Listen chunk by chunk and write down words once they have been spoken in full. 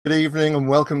Good evening and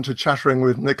welcome to Chattering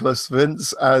with Nicholas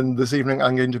Vince. And this evening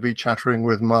I'm going to be chattering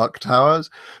with Mark Towers,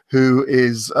 who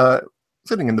is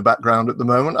sitting in the background at the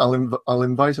moment. I'll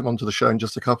invite him onto the show in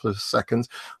just a couple of seconds.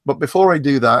 But before I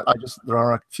do that, there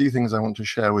are a few things I want to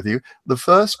share with you. The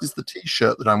first is the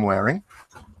T-shirt that I'm wearing,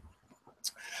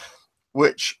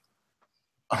 which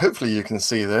hopefully you can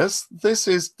see this. This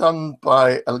is done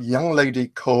by a young lady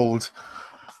called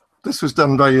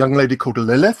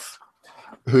Lilith,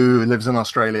 who lives in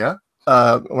Australia.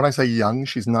 When I say young,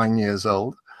 she's 9 years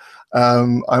old.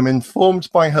 I'm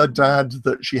informed by her dad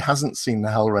that she hasn't seen the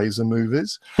Hellraiser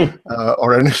movies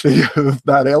or anything of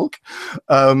that ilk.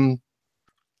 But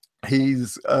he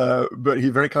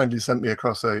very kindly sent me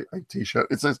across a T-shirt.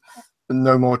 It says,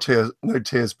 "No more tears, no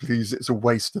tears, please. It's a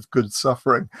waste of good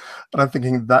suffering." And I'm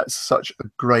thinking that's such a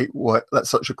great way.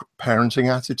 That's such a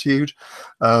parenting attitude.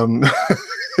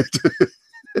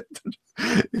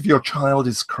 If your child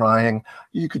is crying,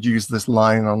 you could use this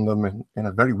line on them in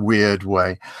a very weird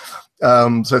way.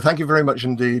 So thank you very much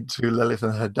indeed to Lilith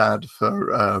and her dad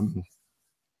for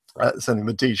sending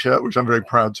the T-shirt, which I'm very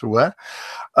proud to wear.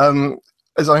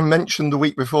 As I mentioned the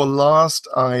week before last,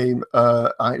 I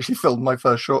actually filmed my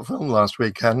first short film last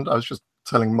weekend. I was just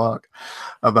telling Mark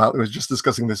about, we were just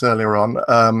discussing this earlier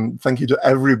on. Thank you to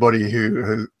everybody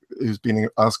who's been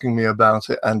asking me about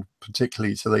it, and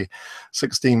particularly to the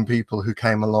 16 people who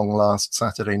came along last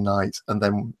Saturday night and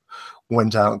then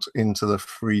went out into the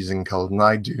freezing cold. And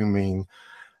I do mean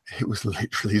it was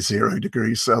literally 0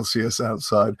 degrees Celsius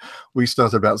outside. We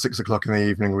started about 6 o'clock in the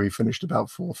evening. We finished about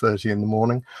 4:30 in the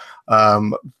morning.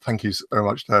 Thank you so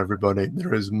much to everybody.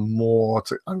 There is more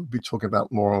I will be talking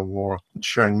about more and more,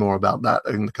 sharing more about that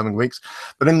in the coming weeks.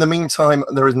 But in the meantime,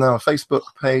 there is now a Facebook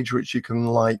page which you can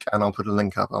like, and I'll put a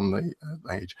link up on the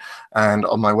page and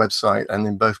on my website. And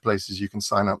in both places, you can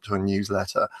sign up to a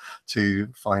newsletter to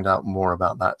find out more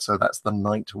about that. So that's The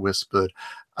Night Whispered.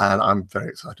 And I'm very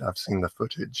excited. I've seen the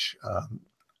footage,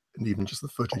 and even just the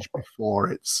footage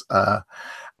before it's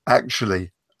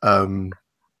actually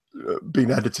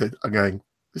been edited. I'm going,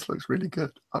 this looks really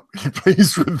good. I'm really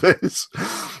pleased with this.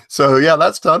 So yeah,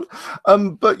 that's done.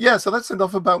 But yeah, so that's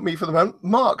enough about me for the moment.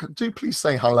 Mark, do please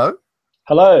say hello.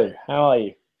 Hello, how are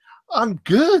you? I'm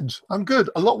good. I'm good.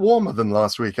 A lot warmer than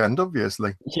last weekend,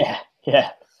 obviously. Yeah.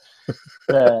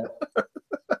 Uh,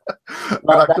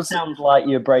 that sounds like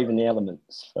you're braving the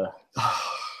elements.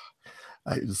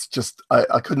 It's just,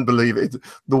 I couldn't believe it.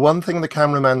 The one thing the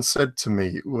cameraman said to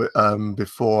me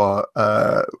before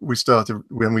we started,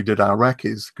 when we did our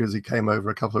recce's, because he came over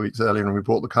a couple of weeks earlier and we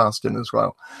brought the cast in as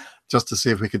well, just to see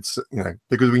if we could,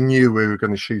 because we knew we were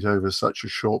going to shoot over such a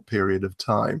short period of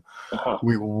time.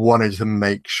 We wanted to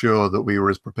make sure that we were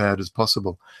as prepared as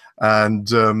possible.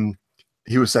 And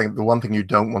he was saying the one thing you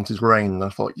don't want is rain. And I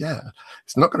thought, yeah,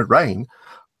 it's not going to rain.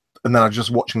 And then I was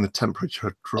just watching the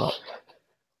temperature drop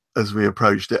as we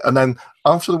approached it, and then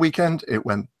after the weekend it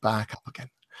went back up again.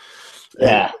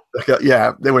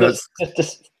 They were just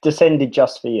descended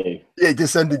just for you. It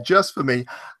descended just for me.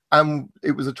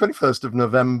 It was the 21st of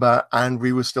November and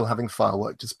we were still having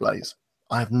firework displays.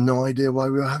 I have no idea why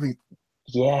we were having.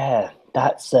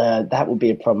 That would be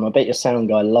a problem. I bet your sound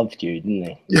guy loved you, didn't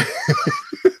he?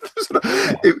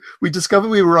 We discovered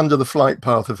we were under the flight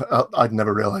path of. I'd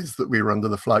never realised that we were under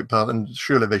the flight path, and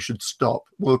surely they should stop.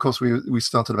 Well, of course, we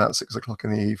started about 6 o'clock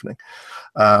in the evening.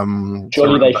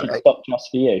 Surely they should stop just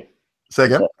for you. Say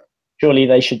again? Surely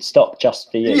they should stop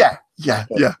just for you. Yeah.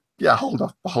 Hold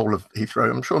off the whole of Heathrow.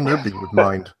 I'm sure nobody would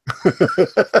mind.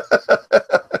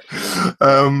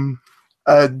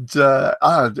 It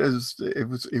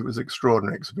was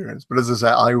extraordinary experience. But as I say,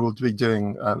 I will be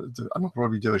doing. I'll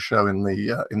probably do a show in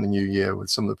the new year with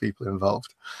some of the people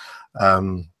involved,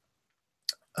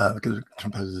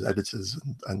 composers, editors,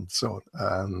 and so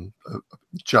on,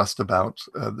 just about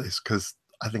this, because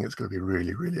I think it's going to be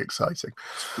really, really exciting.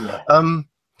 Yeah.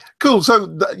 Cool.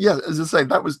 So as I say,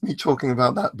 that was me talking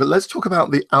about that. But let's talk about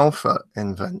the alpha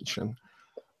invention.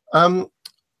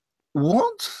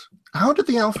 How did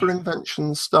the alpha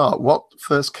invention start? What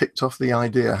first kicked off the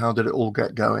idea? How did it all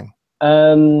get going?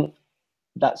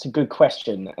 That's a good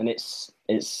question, and it's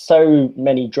so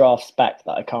many drafts back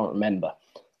that I can't remember.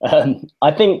 I've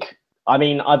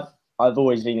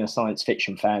always been a science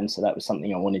fiction fan, so that was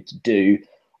something I wanted to do.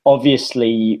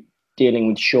 Obviously, dealing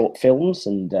with short films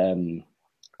and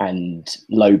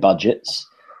low budgets,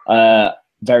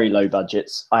 very low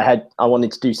budgets. I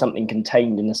wanted to do something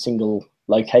contained in a single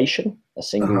location, a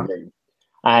single room,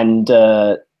 and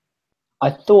I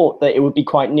thought that it would be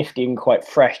quite nifty and quite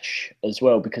fresh as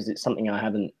well, because it's something I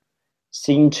haven't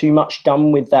seen too much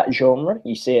done with that genre.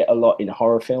 You see it a lot in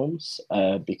horror films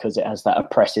because it has that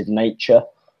oppressive nature.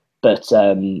 But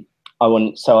so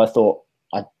I thought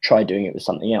I'd try doing it with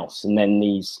something else. And then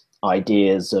these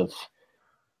ideas of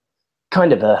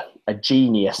kind of a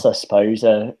genius, I suppose,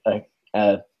 a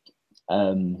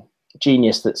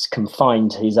genius that's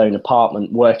confined to his own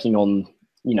apartment, working on,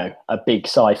 you know, a big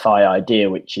sci-fi idea,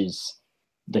 which is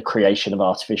the creation of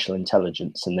artificial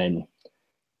intelligence. And then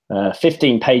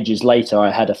 15 pages later,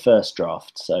 I had a first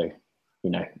draft. So, you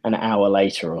know, an hour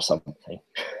later or something.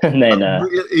 And then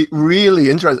really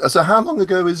interesting. So how long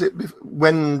ago is it?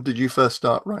 When did you first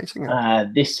start writing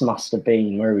it? This must have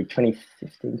been, where are we,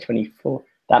 2015, 24?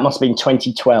 That must have been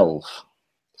 2012.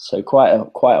 So quite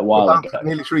a while ago.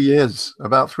 Nearly 3 years.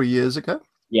 About 3 years ago.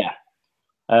 Yeah.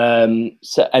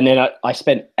 So, and then I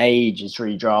spent ages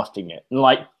redrafting it, and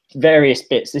like various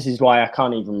bits. This is why I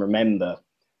can't even remember.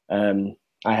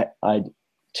 I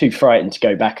too frightened to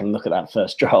go back and look at that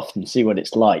first draft and see what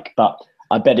it's like. But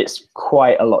I bet it's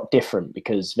quite a lot different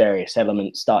because various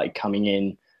elements started coming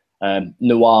in.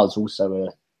 Noir's also a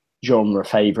genre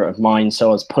favorite of mine, so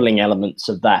I was pulling elements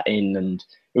of that in, and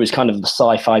it was kind of the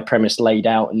sci-fi premise laid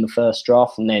out in the first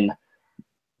draft, and then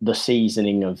the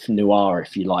seasoning of noir,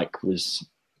 if you like, was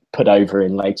put over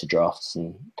in later drafts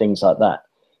and things like that.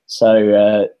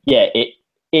 So yeah,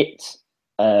 it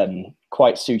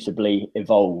quite suitably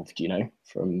evolved, you know,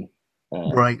 from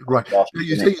right.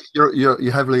 You think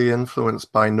you're heavily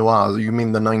influenced by noir? You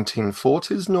mean the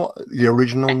 1940s, not the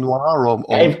original noir,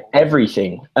 or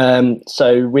everything?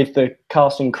 So with the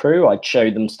cast and crew, I'd show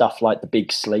them stuff like The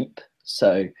Big Sleep.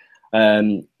 So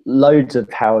loads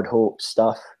of Howard Hawks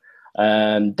stuff,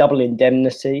 Double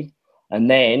Indemnity, and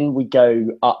then we go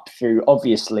up through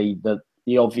obviously the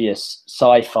obvious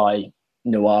sci-fi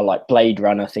noir like Blade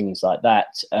Runner, things like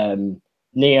that.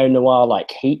 Neo-noir like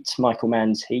Heat, Michael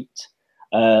Mann's Heat.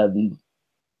 The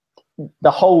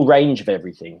whole range of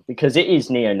everything, because it is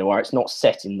neo-noir. It's not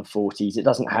set in the 40s. It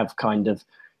doesn't have kind of,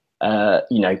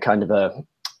 you know, kind of a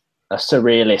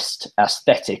surrealist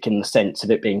aesthetic in the sense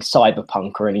of it being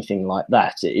cyberpunk or anything like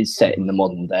that. It is set in the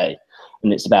modern day,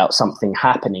 and it's about something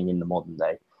happening in the modern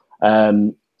day.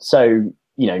 So,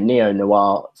 you know,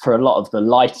 neo-noir, for a lot of the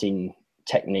lighting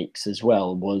techniques as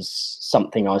well, was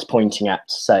something I was pointing at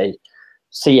to say,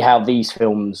 see how these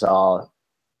films are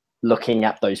looking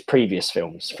at those previous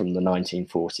films from the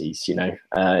 1940s, you know,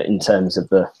 in terms of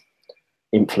the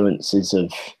influences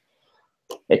of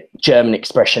German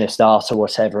expressionist art or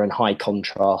whatever, and high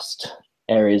contrast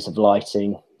areas of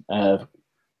lighting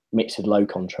mixed with low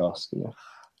contrast, you know.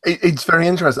 It's very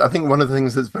interesting. I think one of the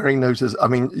things that's very noticed, I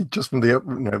mean, just from the, you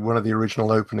know, one of the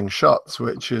original opening shots,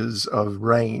 which is of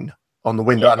rain on the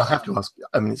window. Yeah. And I have to ask,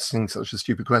 I mean, it seems such a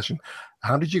stupid question.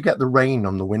 How did you get the rain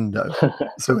on the window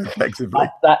so effectively?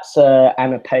 That's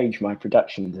Anna Page, my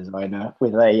production designer,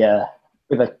 with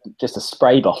just a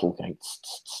spray bottle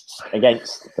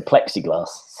against the plexiglass.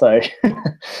 So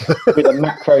with a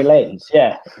macro lens,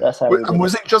 yeah, that's how. And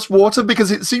was it just water? Because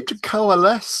it seemed to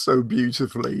coalesce so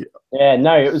beautifully. Yeah,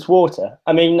 no, it was water.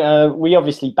 I mean, we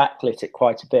obviously backlit it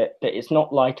quite a bit, but it's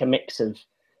not like a mix of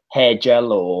hair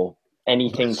gel or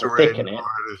anything to thicken it, or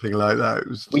anything like that. It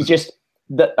was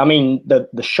I mean, the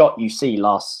shot you see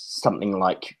lasts something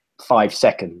like 5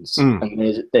 seconds,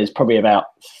 and there's probably about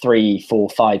 3, 4,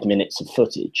 5 minutes of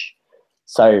footage.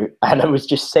 So, and I was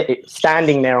just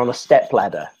standing there on a step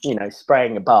ladder, you know,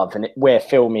 spraying above, and we're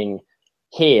filming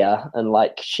here, and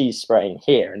like she's spraying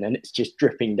here, and then it's just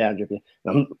dripping down.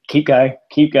 Keep going,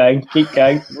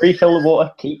 refill the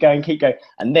water, keep going,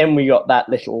 and then we got that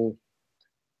little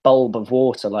bulb of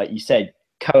water, like you said,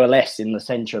 coalesce in the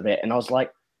center of it, and I was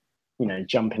like, you know,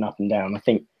 jumping up and down. I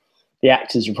think the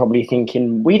actors were probably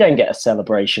thinking, we don't get a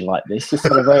celebration like this. We're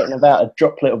celebrating about a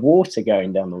droplet of water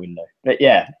going down the window. But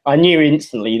yeah, I knew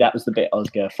instantly that was the bit I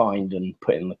was going to find and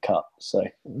put in the cut. So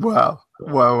wow.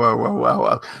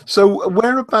 So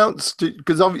whereabouts?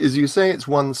 Because as you say, it's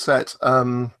one set.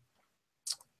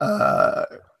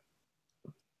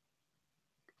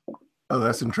 Oh,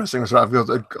 that's interesting. So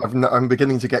I'm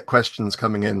beginning to get questions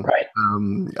coming in, right.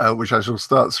 Which I shall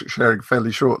start sharing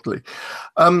fairly shortly.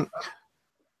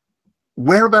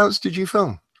 Whereabouts did you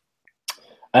film?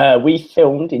 We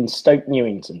filmed in Stoke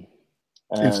Newington.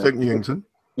 In Stoke Newington?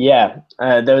 Yeah.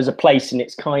 There was a place, and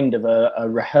it's kind of a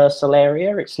rehearsal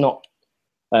area. It's not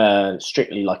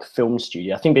strictly like a film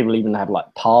studio. I think people even have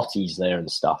like parties there and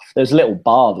stuff. There's a little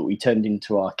bar that we turned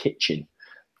into our kitchen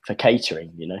for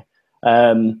catering, you know.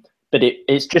 But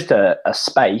it's just a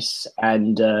space,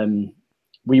 and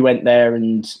we went there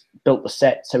and built the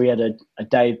set. So we had a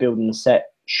day of building the set,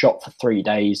 shot for 3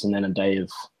 days, and then a day of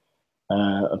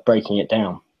breaking it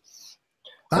down.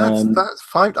 That's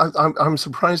fine. I'm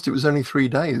surprised it was only 3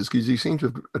 days, because you seem to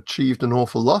have achieved an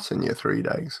awful lot in your 3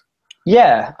 days.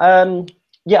 Yeah,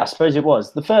 yeah, I suppose it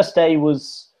was. The first day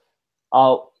was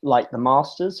like the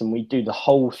masters, and we do the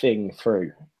whole thing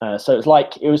through. So it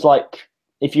was like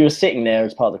if you were sitting there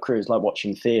as part of the crew, it's like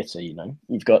watching theatre. You know,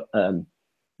 you've got the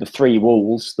three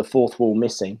walls, the fourth wall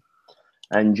missing,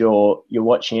 and you're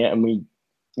watching it, and we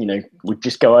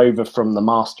just go over from the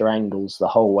master angles the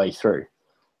whole way through.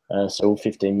 So all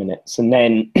 15 minutes, and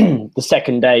then the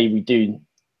second day we do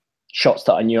shots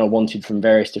that I knew I wanted from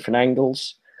various different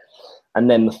angles. And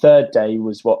then the third day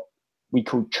was what we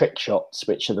called trick shots,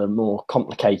 which are the more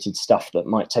complicated stuff that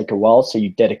might take a while. So you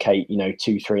dedicate,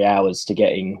 2-3 hours to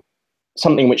getting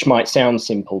something which might sound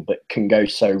simple but can go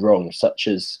so wrong, such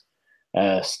as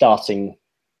starting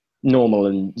normal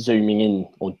and zooming in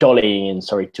or dollying in,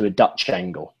 sorry, to a Dutch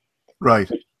angle.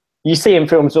 Right. You see in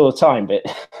films all the time, but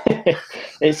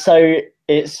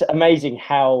it's amazing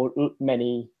how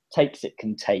many takes it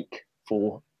can take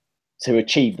to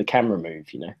achieve the camera move,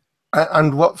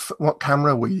 And what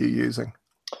camera were you using?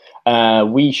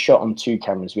 We shot on two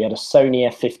cameras. We had a Sony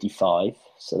F55,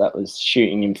 so that was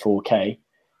shooting in 4K,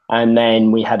 and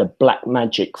then we had a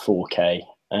Blackmagic 4K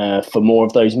for more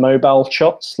of those mobile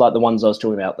shots, like the ones I was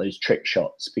talking about, those trick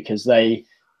shots, because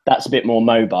that's a bit more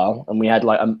mobile, and we had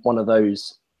like one of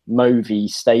those Movi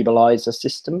stabilizer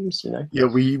systems, Yeah,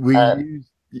 we used.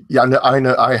 Yeah, I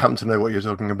know. I happen to know what you're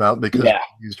talking about because Yeah,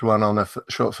 we used one on a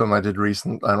short film I did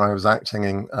recent, and I was acting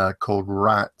in called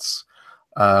Rats.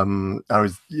 I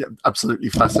was absolutely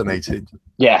fascinated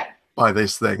yeah, by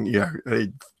this thing.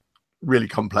 It's really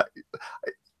complex.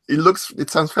 It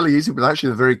sounds fairly easy, but actually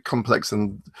they're very complex,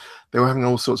 and they were having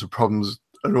all sorts of problems.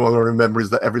 And all I remember is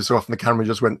that every so often the camera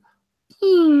just went.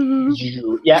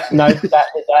 yeah. No, that,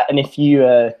 and if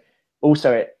you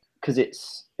also it because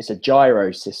it's a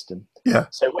gyro system. Yeah.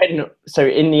 So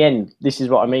in the end, this is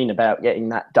what I mean about getting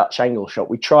that Dutch angle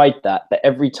shot. We tried that, but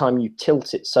every time you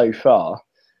tilt it so far,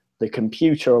 the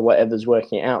computer or whatever's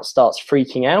working it out starts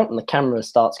freaking out, and the camera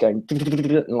starts going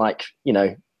and like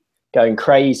going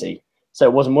crazy. So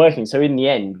it wasn't working. So in the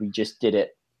end, we just did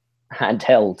it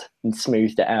handheld and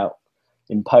smoothed it out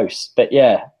in post. But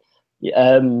yeah,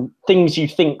 things you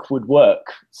think would work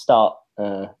start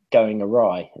going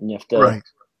awry, and you have to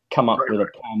come up with a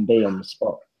plan B on the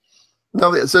spot.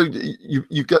 No, so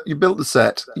you built the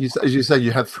set. As you said,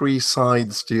 you had three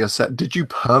sides to your set. Did you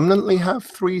permanently have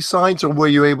three sides, or were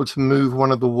you able to move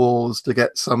one of the walls to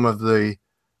get some of the?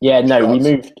 Yeah, no, we shots?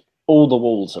 moved all the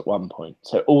walls at one point,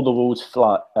 so all the walls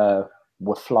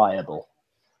were flyable.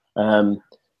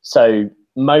 So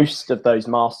most of those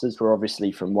masters were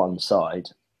obviously from one side,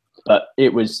 but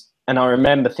it was. And I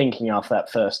remember thinking after that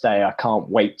first day, I can't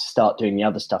wait to start doing the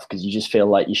other stuff because you just feel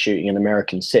like you're shooting an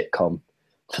American sitcom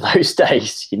for those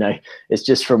days. It's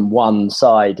just from one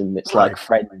side and it's like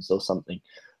Friends or something.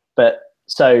 But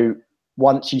so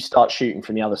once you start shooting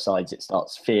from the other sides, it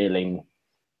starts feeling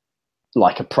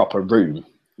like a proper room.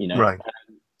 Right.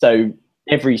 So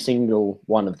every single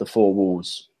one of the four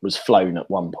walls was flown at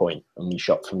one point, and we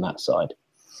shot from that side.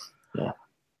 Yeah.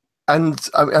 And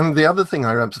the other thing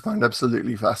I find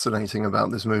absolutely fascinating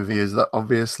about this movie is that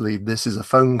obviously this is a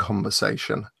phone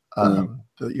conversation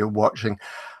that you're watching.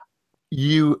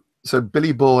 So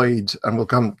Billy Boyd, and we'll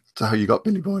come to how you got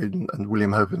Billy Boyd and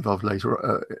William Hope involved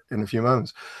later in a few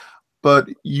moments. But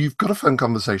you've got a phone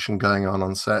conversation going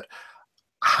on set.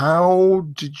 How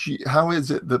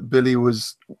is it that Billy,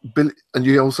 and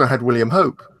you also had William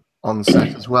Hope on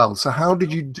set as well. So how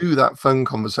did you do that phone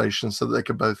conversation so that they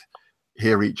could both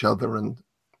hear each other? And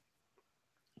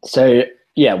so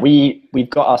yeah, we've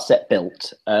got our set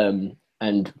built,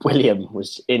 and William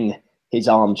was in his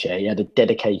armchair. He had a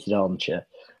dedicated armchair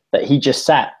that he just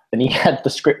sat, and he had the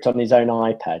script on his own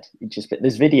iPad.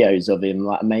 There's videos of him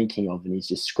like making of, and he's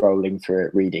just scrolling through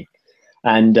it, reading,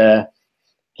 and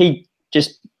he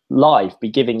just live be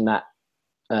giving that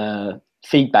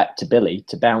feedback to Billy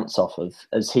to bounce off of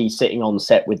as he's sitting on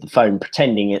set with the phone,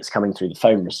 pretending it's coming through the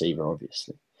phone receiver,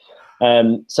 obviously.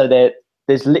 So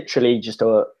there's literally just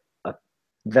a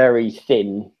very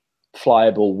thin,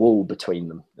 flyable wall between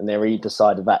them, and they're either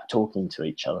side of that talking to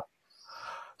each other.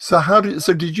 So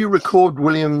did you record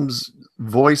William's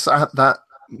voice at that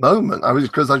moment? I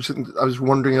was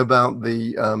wondering about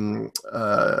the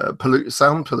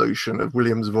sound pollution of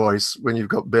William's voice when you've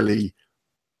got Billy.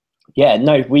 Yeah,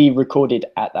 no, we recorded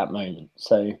at that moment.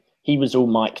 So he was all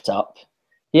mic'd up.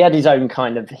 He had his own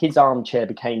his armchair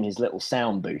became his little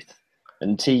sound booth,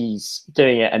 and he's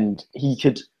doing it, and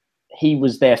he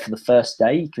was there for the first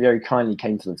day. He very kindly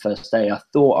came for the first day. I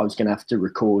thought I was going to have to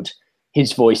record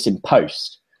his voice in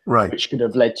post, which could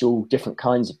have led to all different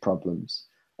kinds of problems.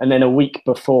 And then a week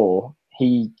before,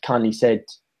 he kindly said,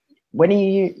 when are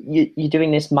you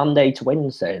doing this Monday to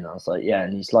Wednesday? And I was like, yeah.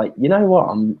 And he's like, you know what?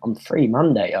 I'm free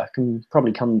Monday. I can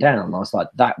probably come down. And I was like,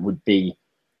 that would be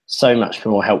so much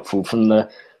more helpful from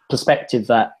the perspective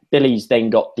that Billy's then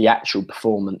got the actual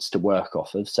performance to work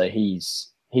off of. So he's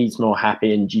more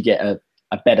happy, and you get a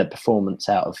better performance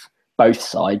out of both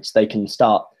sides. They can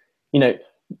start,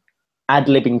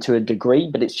 ad-libbing to a degree,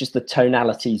 but it's just the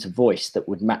tonalities of voice that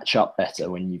would match up better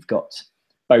when you've got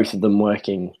both of them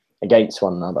working against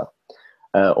one another.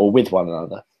 Or with one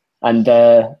another, and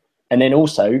then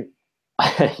also,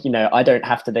 I don't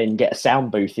have to then get a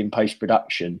sound booth in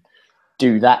post-production,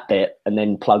 do that bit, and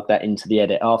then plug that into the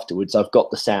edit afterwards. I've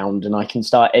got the sound, and I can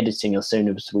start editing as soon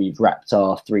as we've wrapped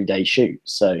our 3-day shoot.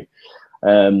 So,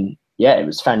 it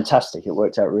was fantastic. It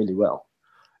worked out really well.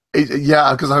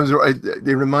 Yeah, because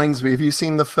it reminds me. Have you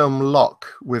seen the film Lock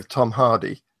with Tom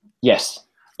Hardy? Yes.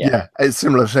 Yeah, it's a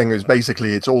similar thing.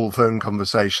 It's all phone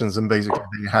conversations, and basically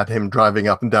they had him driving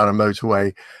up and down a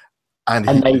motorway, and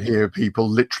he could hear people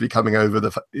literally coming over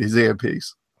his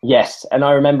earpiece. Yes, and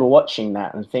I remember watching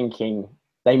that and thinking,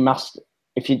 they must,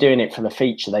 if you're doing it for the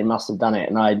feature, they must have done it.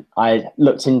 And I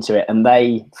looked into it, and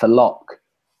for Lock,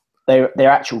 they're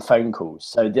actual phone calls.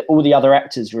 So all the other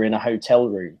actors were in a hotel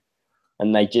room,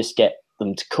 and they just get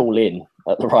them to call in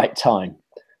at the right time.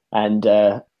 And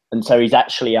so he's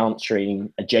actually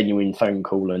answering a genuine phone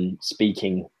call and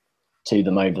speaking to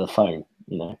them over the phone,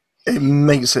 It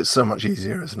makes it so much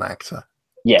easier as an actor.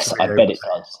 Yes, I bet it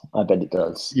does. I bet it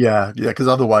does. Yeah, because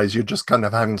otherwise you're just kind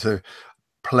of having to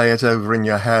play it over in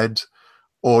your head,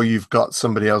 or you've got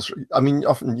somebody else. I mean,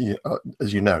 often,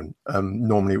 as you know,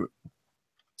 normally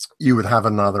you would have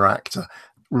another actor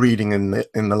reading in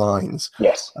the lines.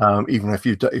 Yes. Even if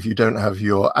you don't have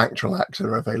your actual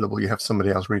actor available, you have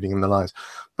somebody else reading in the lines.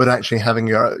 But actually having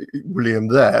your William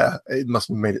there, it must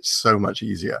have made it so much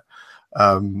easier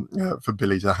for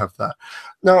Billy to have that.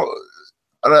 Now,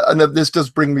 I know this does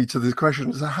bring me to the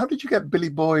question: so how did you get Billy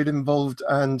Boyd involved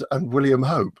and William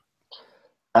Hope?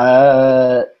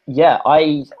 I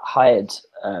hired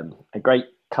a great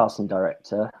casting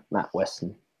director, Matt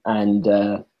Weston,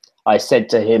 and I said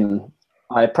to him,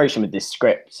 I approached him with this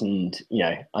script, and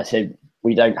I said,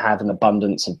 we don't have an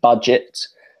abundance of budget,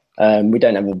 we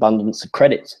don't have an abundance of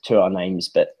credits to our names,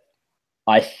 but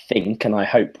I think and I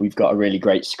hope we've got a really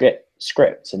great script.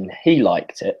 And he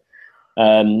liked it,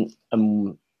 and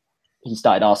he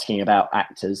started asking about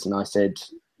actors, and I said,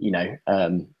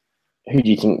 who do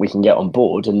you think we can get on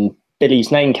board? And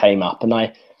Billy's name came up, and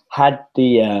I had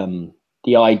the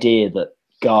idea that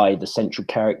Guy, the central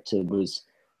character,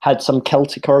 had some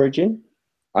Celtic origin.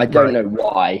 I don't know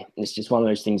why. It's just one of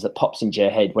those things that pops into your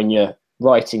head when you're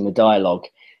writing the dialogue.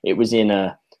 It was in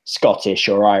a Scottish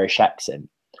or Irish accent.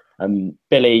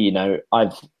 Billy,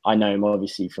 I know him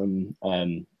obviously from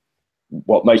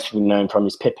what most people know him from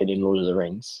is Pippin in Lord of the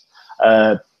Rings,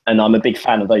 and I'm a big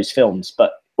fan of those films.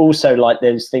 But also,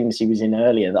 there's things he was in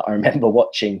earlier that I remember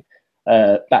watching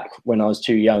back when I was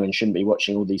too young and shouldn't be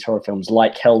watching all these horror films.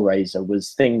 Like Hellraiser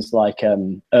was things like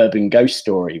Urban Ghost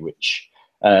Story, which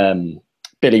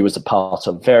Billy was a part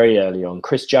of very early on.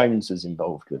 Chris Jones was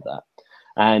involved with that.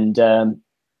 And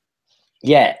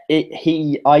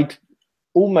I'd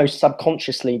almost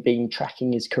subconsciously been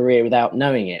tracking his career without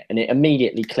knowing it. And it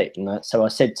immediately clicked. And so I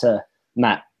said to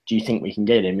Matt, do you think we can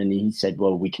get him? And he said,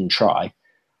 well, we can try.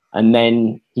 And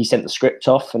then he sent the script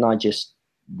off, and I just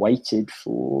waited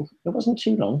for, it wasn't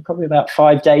too long, probably about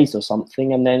 5 days or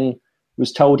something. And then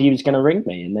was told he was going to ring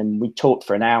me. And then we talked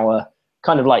for an hour,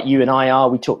 kind of like you and I are.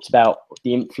 We talked about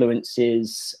the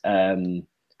influences,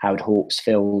 Howard Hawks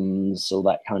films, all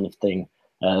that kind of thing,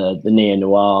 the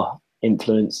neo-noir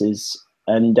influences.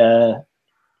 And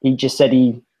he just said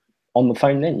on the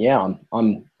phone then, yeah,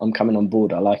 I'm coming on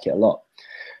board. I like it a lot.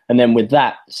 And then with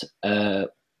that,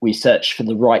 we searched for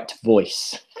the right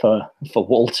voice for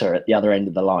Walter at the other end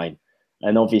of the line.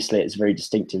 And obviously it's a very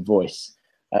distinctive voice.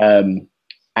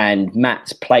 And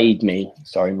Matt played me,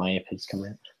 sorry, my earpiece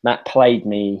coming in. Matt played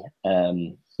me,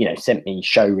 sent me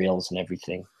show reels and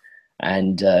everything.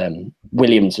 And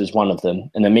Williams was one of them.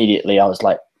 And immediately I was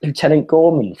like, Lieutenant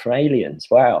Gorman from Aliens,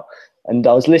 wow. And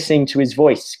I was listening to his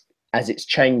voice as it's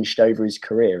changed over his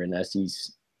career and as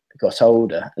he's got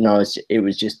older. And it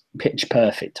was just pitch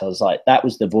perfect. I was like, that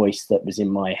was the voice that was in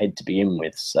my head to begin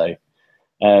with. So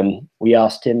we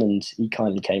asked him, and he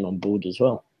kindly came on board as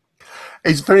well.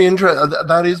 It's very interesting.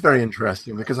 That is very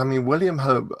interesting because, I mean, William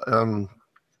Hope,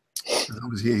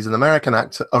 he's an American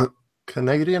actor,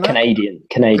 Canadian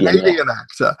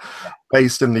actor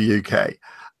based in the UK.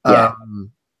 Yeah.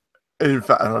 In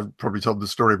fact, and I've probably told the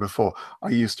story before, I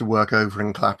used to work over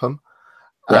in Clapham,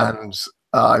 yeah. and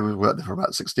I worked there for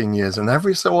about 16 years, and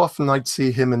every so often I'd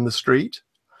see him in the street,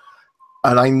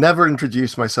 and I never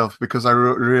introduced myself because I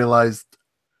realized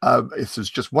this was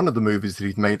just one of the movies that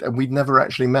he'd made, and we'd never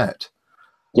actually met.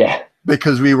 Yeah.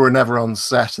 Because we were never on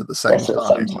set at the same Yes, at the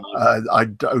same time. time. I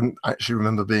don't actually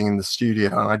remember being in the studio,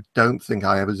 and I don't think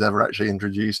I was ever actually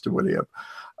introduced to William.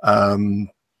 And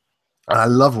I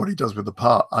love what he does with the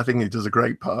part. I think he does a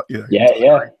great part. You know, he does a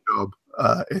great job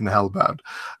in Hellbound.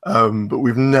 But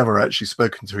we've never actually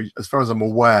spoken to each, as far as I'm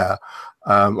aware,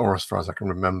 or as far as I can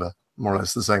remember, more or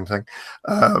less the same thing.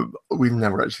 We've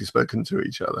never actually spoken to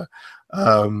each other.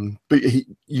 But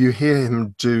you hear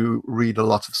him read a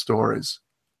lot of stories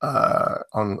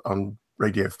on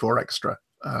Radio 4 Extra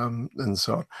and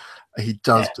so on. He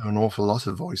does do an awful lot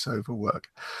of voiceover work.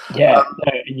 Yeah,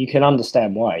 no, and you can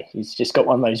understand why. He's just got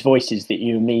one of those voices that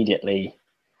you immediately.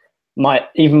 My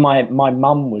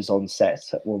mum was on set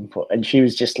at one point, and she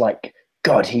was just like,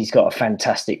 "God, he's got a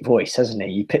fantastic voice, hasn't he?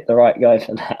 You picked the right guy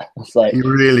for that." It's like he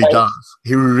really does.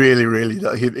 He really, really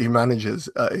does. He manages.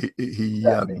 He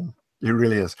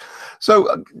really is.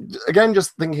 So again,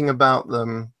 just thinking about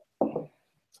them.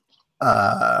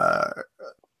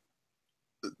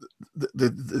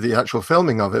 The actual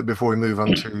filming of it before we move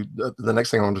on to the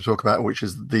next thing I want to talk about, which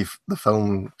is the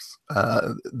films,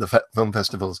 film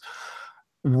festivals.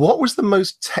 What was the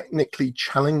most technically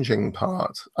challenging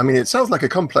part? I mean, it sounds like a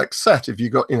complex set. If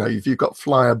you've got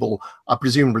flyable,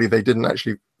 presumably they didn't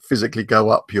actually physically go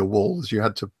up your walls. You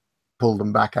had to pull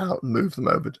them back out and move them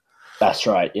over. That's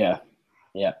right. Yeah.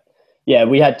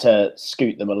 We had to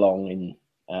scoot them along in,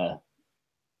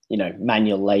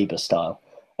 manual labor style.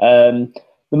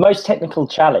 The most technical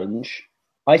challenge,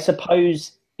 I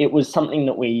suppose, it was something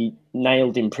that we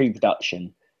nailed in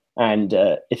pre-production. And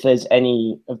if there's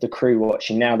any of the crew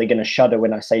watching now, they're going to shudder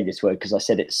when I say this word because I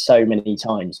said it so many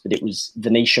times, but it was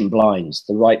Venetian blinds,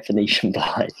 the right Venetian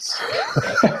blinds.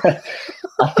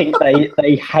 I think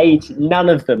they hate, none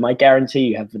of them, I guarantee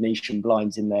you, have Venetian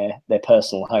blinds in their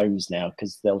personal homes now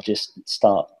because they'll just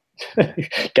start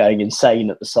going insane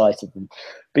at the sight of them.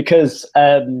 Because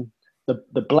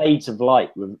the blades of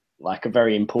light were like a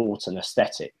very important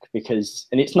aesthetic and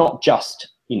it's not just,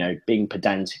 being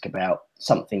pedantic about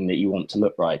something that you want to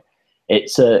look right.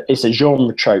 It's a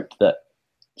genre trope that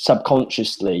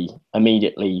subconsciously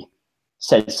immediately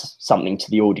says something to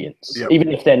the audience. Yep.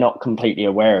 Even if they're not completely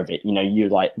aware of it, you're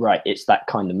like, right, it's that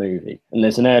kind of movie. And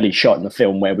there's an early shot in the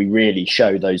film where we really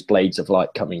show those blades of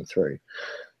light coming through.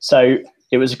 So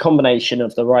it was a combination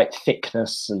of the right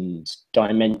thickness and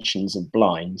dimensions of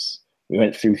blinds. We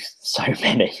went through so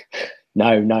many.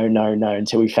 No,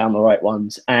 until we found the right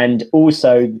ones. And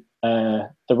also the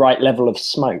right level of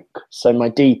smoke. So my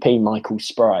DP, Michael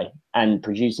Spry, and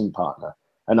producing partner,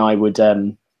 and I would,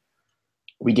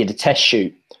 we did a test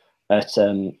shoot at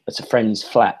a friend's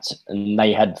flat, and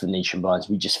they had Venetian blinds.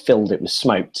 We just filled it with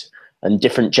smoked and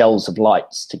different gels of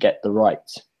lights to get the right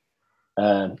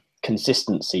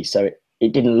consistency. So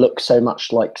it didn't look so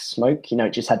much like smoke,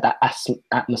 it just had that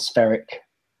atmospheric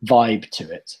vibe to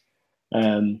it.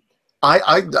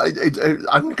 I'm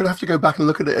going to have to go back and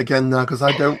look at it again now because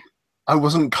I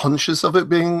wasn't conscious of it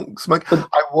being smoke.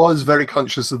 I was very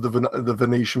conscious of the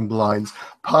Venetian blinds,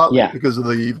 partly because of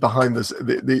the behind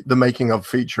the making of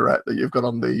featurette that you've got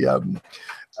on the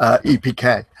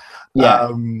EPK.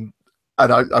 And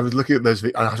I was looking at those,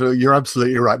 and I thought, you're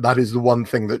absolutely right. That is the one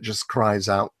thing that just cries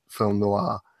out film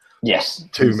noir. Yes,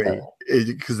 to me,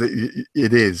 because it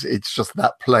is. It's just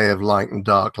that play of light and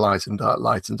dark, light and dark,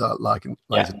 light and dark, light and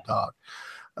dark.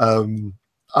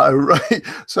 Right.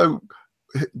 So,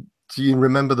 do you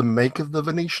remember the make of the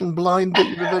Venetian blind that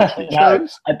you eventually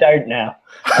chose? I don't now.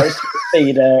 I was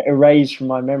being erased from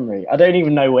my memory. I don't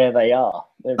even know where they are.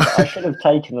 I should have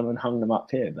taken them and hung them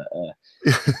up here, but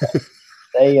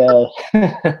they I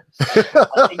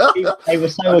think they were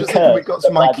so accursed. We've got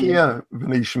some IKEA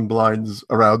Venetian blinds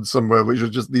around somewhere, which are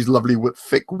just these lovely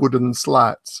thick wooden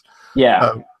slats.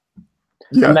 Yeah.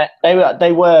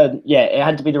 They were. It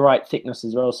had to be the right thickness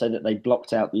as well, so that they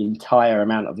blocked out the entire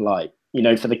amount of light.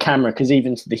 For the camera, because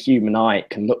even to the human eye, it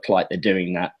can look like they're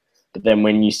doing that, but then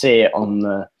when you see it on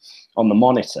the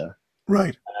monitor,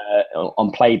 right,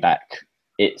 on playback,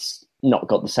 it's not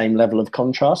got the same level of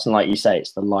contrast. And like you say,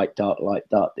 it's the light dark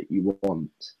that you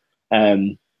want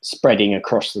spreading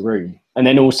across the room. And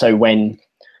then also when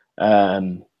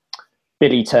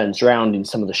Billy turns around in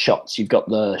some of the shots, you've got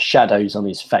the shadows on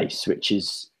his face, which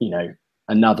is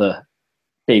another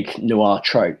big noir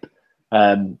trope.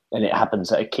 And it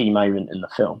happens at a key moment in the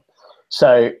film.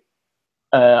 So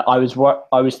I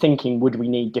was thinking, would we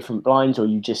need different blinds, or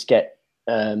you just get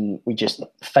we just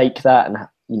fake that and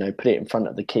put it in front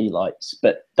of the key lights.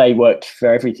 But they worked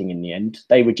for everything in the end.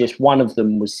 They were just, one of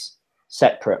them was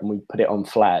separate, and we put it on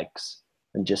flags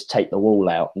and just take the wall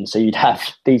out. And so you'd have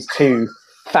these two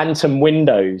phantom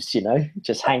windows,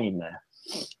 just hanging there,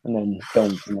 and then go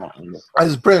on from that.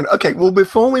 That's brilliant. Okay, well,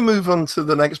 before we move on to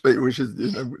the next bit, which is,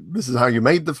 this is how you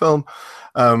made the film,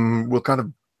 we'll kind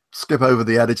of skip over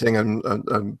the editing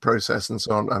and process and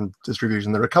so on, and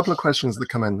distribution. There are a couple of questions that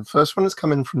come in. The first one has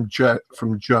come in from Joe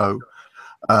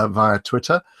via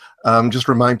Twitter. Just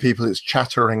remind people it's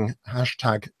chattering,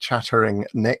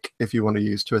 #chattering_Nick, if you want to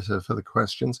use Twitter for the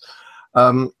questions.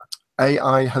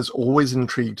 AI has always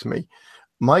intrigued me.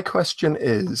 My question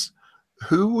is,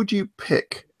 who would you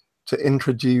pick to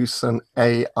introduce an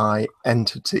AI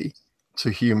entity to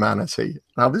humanity?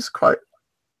 Now, this is quite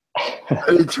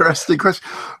an interesting question.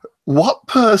 What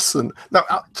person? Now,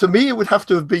 to me, it would have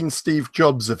to have been Steve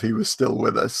Jobs if he was still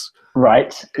with us.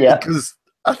 Right, yeah. Because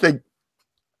I think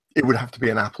it would have to be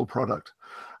an Apple product.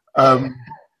 But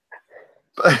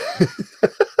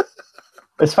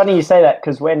it's funny you say that,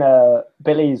 because when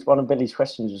one of Billy's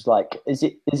questions was like, is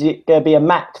it going to be a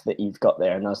Mac that you've got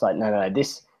there? And I was like, no,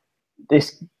 this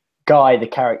guy, the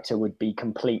character, would be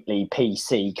completely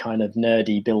PC, kind of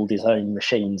nerdy, build his own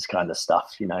machines kind of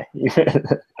stuff, He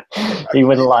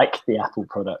wouldn't like the Apple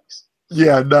products.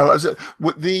 Yeah, no.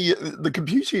 The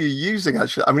computer you're using,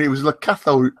 actually, I mean, it was a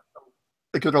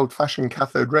good old-fashioned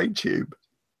cathode ray tube.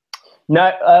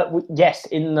 No, yes,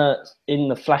 in the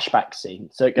flashback scene.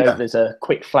 So it goes, There's a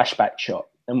quick flashback shot,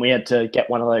 and we had to get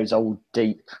one of those old,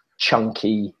 deep,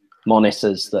 chunky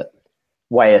monitors that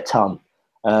weigh a ton.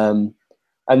 And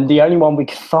the only one we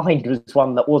could find was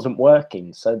one that wasn't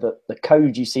working. So the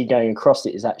code you see going across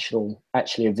it is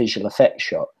actually a visual effects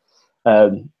shot,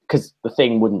 because the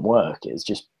thing wouldn't work. It was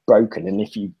just broken, and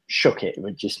if you shook it, it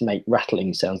would just make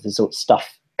rattling sounds. There's sort of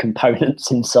stuff,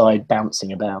 components inside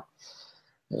bouncing about.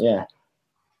 Yeah.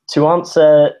 To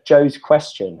answer Joe's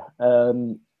question,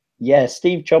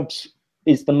 Steve Jobs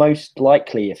is the most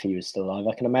likely if he was still alive.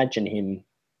 I can imagine him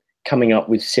coming up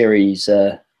with Siri's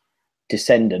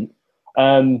descendant.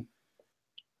 I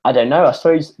don't know. I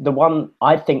suppose the one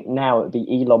I think now it would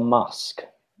be Elon Musk,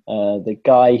 the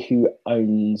guy who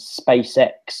owns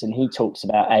SpaceX, and he talks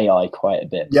about AI quite a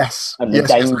bit. Yes, and yes,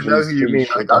 I know who you mean.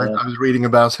 I was reading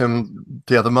about him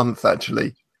the other month,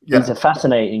 actually. Yeah. He's a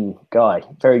fascinating guy,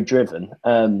 very driven,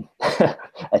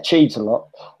 achieves a lot,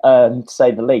 to say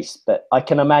the least. But I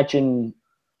can imagine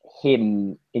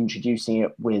him introducing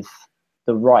it with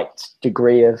the right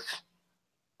degree of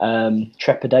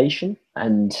trepidation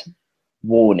and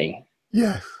warning.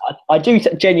 Yes, I do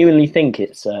genuinely think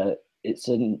it's going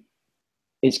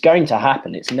to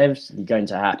happen. It's inevitably going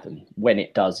to happen. When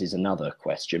it does is another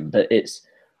question. But it's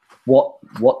what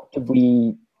do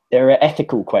we? There are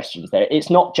ethical questions there. It's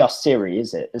not just Siri,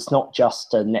 is it? It's not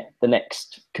just the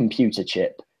next computer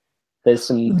chip. There's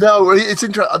some. No, it's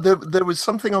interesting. There was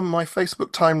something on my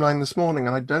Facebook timeline this morning,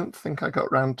 and I don't think I got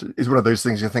around to. It's one of those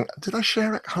things you think, did I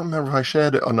share it? I can't remember if I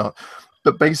shared it or not.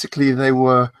 But basically, they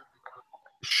were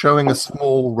showing a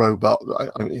small robot,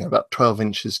 about 12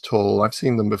 inches tall. I've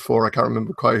seen them before. I can't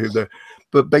remember quite who they're.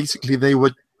 But basically, they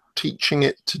were teaching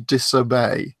it to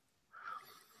disobey.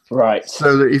 Right.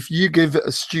 So that if you give it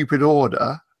a stupid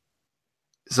order,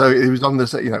 so it was on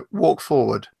this, walk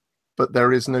forward, but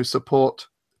there is no support.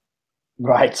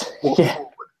 Right. Yeah.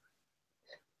 Forward.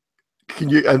 Can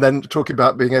you? And then talking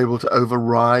about being able to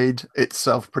override its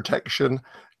self-protection.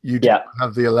 You do not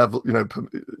have the level.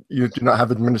 You do not have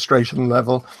administration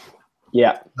level.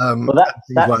 Yeah. Well, that's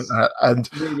like that. And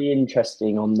really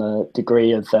interesting on the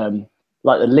degree of.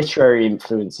 Like the literary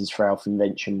influences for Alpha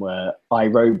Invention were I,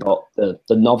 Robot, the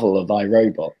novel of I,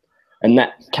 Robot. And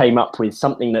that came up with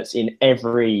something that's in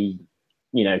every,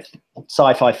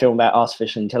 sci-fi film about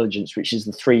artificial intelligence, which is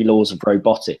the 3 laws of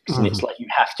robotics. And it's like you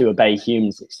have to obey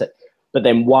humans, but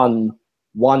then one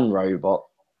robot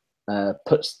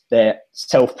puts their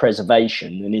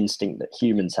self-preservation, an instinct that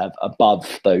humans have,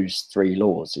 above those 3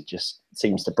 laws. It just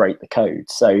seems to break the code.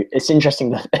 So it's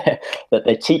interesting that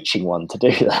they're teaching one to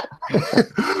do that.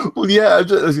 Well, yeah,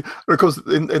 of course,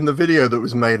 in the video that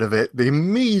was made of it, they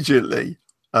immediately,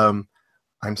 I'm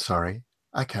sorry,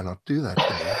 I cannot do that.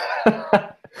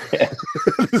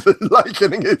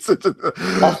 Likening it to,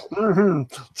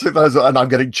 and I'm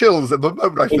getting chills at the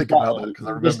moment I think about it, because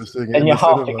I remember seeing it. And you're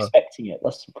half expecting it.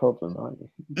 That's the problem, aren't you?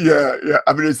 Yeah.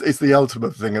 I mean, it's the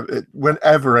ultimate thing.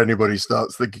 Whenever anybody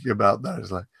starts thinking about that,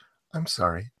 it's like, I'm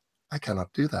sorry, I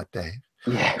cannot do that, Dave.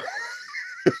 Yeah.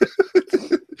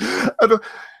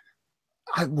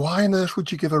 Why on earth would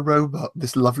you give a robot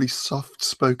this lovely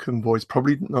soft-spoken voice?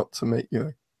 Probably not to make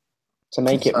to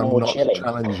make it sound more not chilling.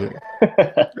 challenging,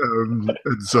 and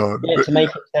so on. Yeah, But, to make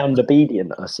it sound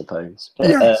obedient, I suppose. But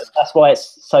yes. that's why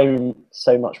it's so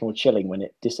much more chilling when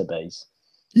it disobeys.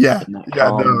 Yeah, In that yeah,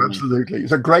 calm no, way. absolutely.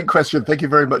 It's a great question. Thank you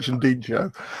very much indeed,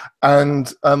 Joe.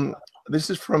 And this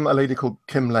is from a lady called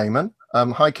Kim Lehman.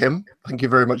 Hi, Kim. Thank you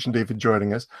very much indeed for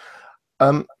joining us.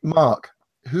 Mark,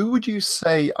 who would you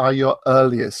say are your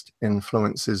earliest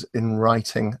influences in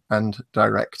writing and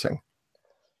directing?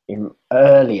 In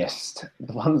earliest,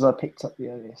 the ones I picked up the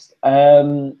earliest.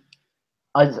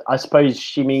 I suppose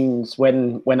she means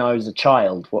when I was a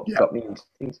child. What Yeah. got me into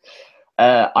things?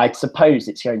 I suppose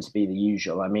it's going to be the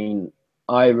usual. I mean,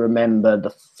 I remember the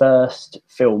first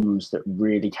films that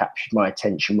really captured my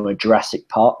attention were Jurassic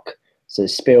Park, so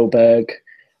Spielberg.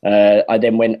 I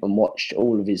then went and watched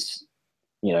all of his,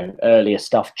 earlier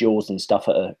stuff, Jaws and stuff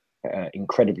at an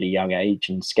incredibly young age,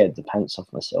 and scared the pants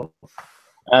off myself.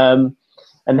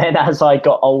 And then as I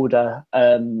got older,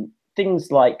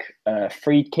 things like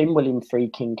William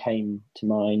Friedkin came to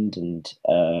mind, and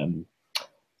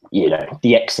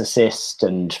The Exorcist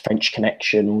and French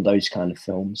Connection, all those kind of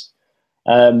films.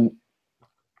 And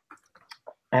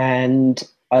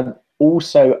I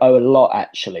also owe a lot,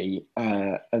 actually.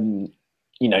 And,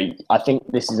 I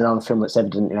think this is another film that's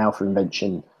evident in Alpha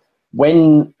Invention.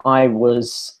 When I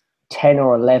was 10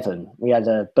 or 11, we had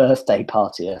a birthday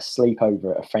party, a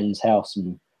sleepover at a friend's house,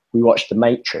 and we watched The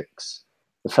Matrix,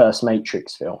 the first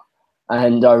Matrix film.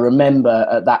 And I remember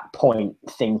at that point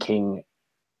thinking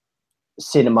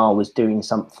cinema was doing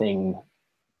something,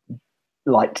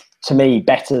 like, to me,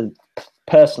 better,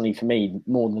 personally for me,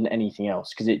 more than anything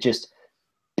else, because it just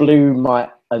blew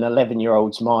an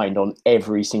 11-year-old's mind on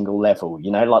every single level,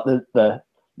 like the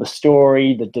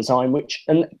story, the design,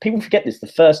 and people forget this, the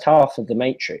first half of The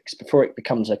Matrix, before it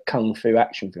becomes a kung fu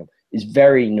action film, is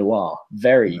very noir,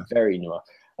 very noir.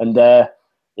 And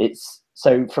it's,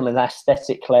 so from an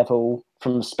aesthetic level,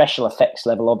 from a special effects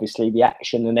level, obviously the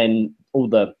action, and then all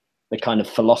the kind of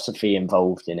philosophy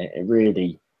involved in it,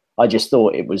 I just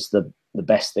thought it was the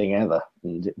best thing ever.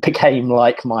 And it became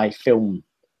like my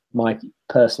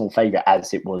personal favorite,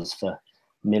 as it was for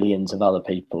millions of other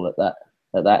people at that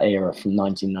era, from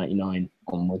 1999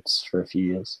 onwards, for a few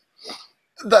years.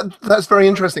 That's very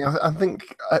interesting. I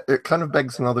think it kind of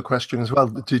begs another question as well.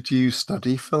 Did you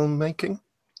study filmmaking?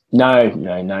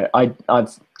 No. I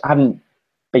haven't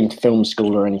been to film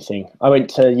school or anything. I went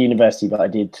to university, but I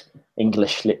did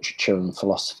English literature and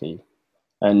philosophy.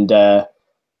 And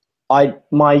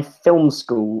my film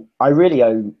school, I really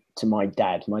owe to my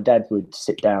dad. My dad would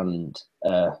sit down and,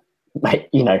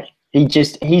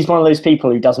 he's one of those people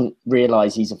who doesn't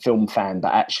realize he's a film fan,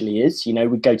 but actually is.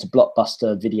 We'd go to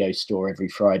Blockbuster video store every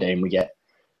Friday and we get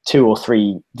 2 or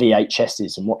 3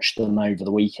 VHSs and watch them over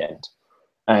the weekend.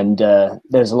 And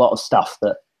there's a lot of stuff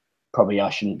that probably I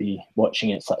shouldn't be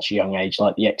watching at such a young age,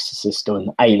 like The Exorcist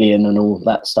and Alien and all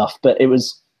that stuff. But it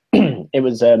was,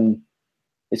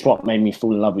 it's what made me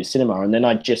fall in love with cinema. And then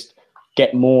I'd just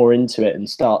get more into it and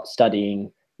start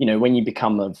studying. When you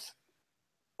become of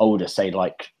older, say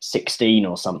like 16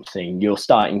 or something, you're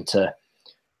starting to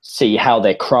see how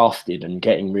they're crafted and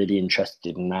getting really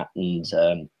interested in that, and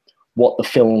what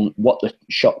the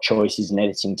shot choices and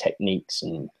editing techniques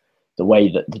and the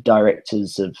way that the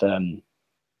directors have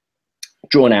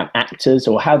drawn out actors,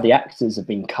 or how the actors have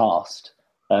been cast,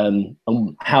 and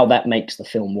how that makes the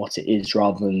film what it is,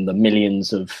 rather than the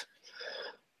millions of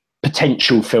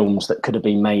potential films that could have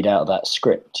been made out of that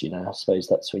script. I suppose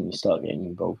that's when you start getting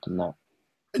involved in that.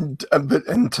 But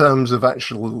in terms of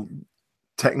actual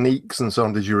techniques and so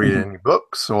on, did you read any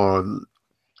books or?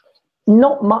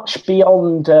 Not much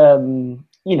beyond,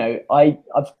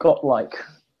 I've got, like,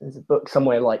 there's a book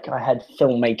somewhere, like I had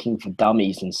Filmmaking for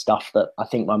Dummies and stuff that I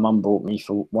think my mum bought me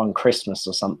for one Christmas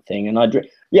or something. And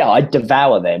I'd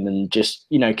devour them, and just,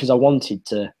 because I wanted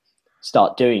to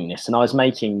start doing this. And I was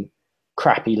making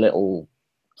crappy little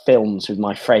films with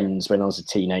my friends when I was a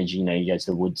teenager. You go to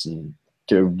the woods and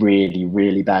do a really,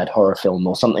 really bad horror film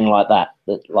or something like that,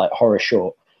 like horror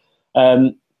short.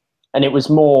 And it was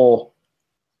more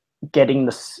getting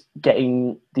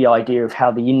the idea of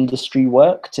how the industry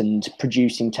worked and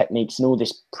producing techniques and all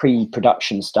this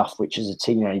pre-production stuff, which as a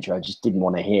teenager I just didn't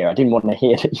want to hear. I didn't want to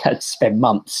hear that you had to spend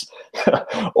months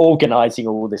organizing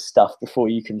all this stuff before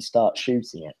you can start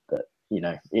shooting it. But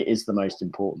it is the most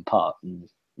important part, and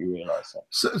you realize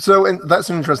that. So that's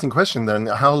an interesting question then.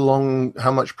 How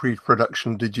much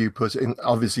pre-production did you put in?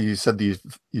 Obviously you said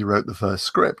you wrote the first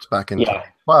script back in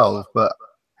 2012, but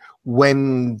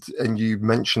and you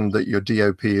mentioned that your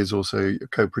DOP is also a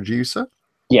co-producer?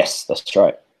 Yes, that's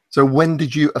right. So when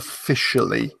did you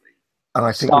officially And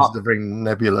I think this is Start a very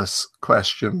nebulous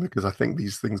question because I think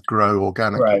these things grow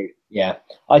organically. Right, yeah.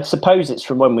 I suppose it's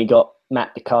from when we got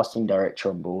Matt, the casting director,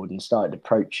 on board and started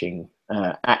approaching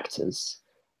actors.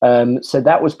 So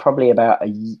that was probably about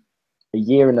a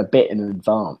year and a bit in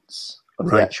advance of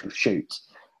the Right. actual shoot,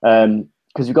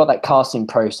 because we got that casting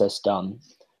process done,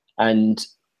 and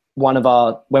when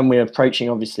we were approaching,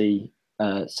 obviously,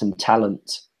 some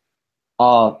talent,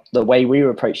 the way we were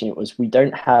approaching it was, we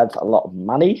don't have a lot of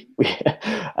money.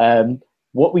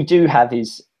 What we do have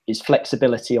is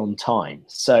flexibility on time.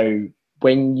 So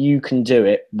when you can do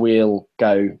it, we'll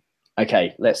go,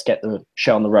 okay, let's get the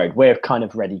show on the road. We're kind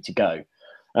of ready to go.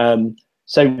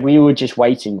 So we were just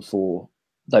waiting for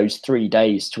those 3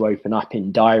 days to open up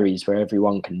in diaries where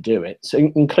everyone can do it, so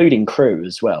including crew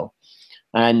as well.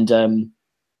 And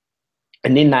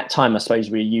in that time, I suppose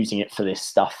we were using it for this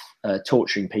stuff,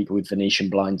 torturing people with Venetian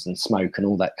blinds and smoke and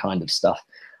all that kind of stuff.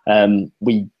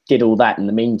 We did all that in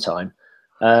the meantime.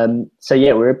 So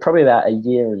yeah, we were probably about a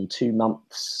year and 2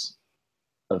 months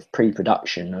of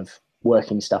pre-production of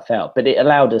working stuff out, but it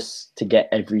allowed us to get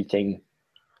everything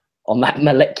on that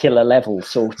molecular level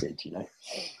sorted, you know.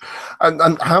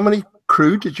 And how many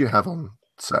crew did you have on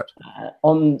set?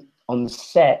 On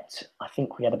set, I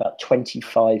think we had about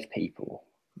 25 people.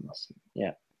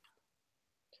 Yeah.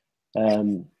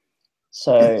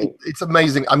 So It's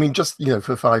amazing. I mean, just,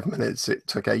 for 5 minutes, it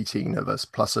took 18 of us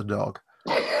plus a dog.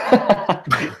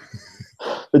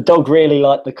 the dog really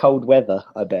liked the cold weather,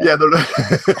 I bet. Yeah.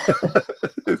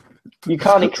 You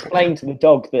can't explain to the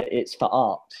dog that it's for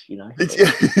art, you know.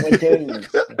 We're doing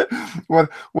this. One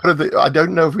of the, I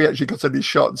don't know if we actually got any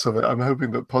shots of it. I'm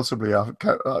hoping that possibly our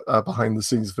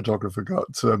behind-the-scenes photographer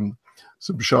got some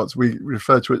shots. We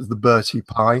refer to it as the Bertie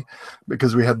pie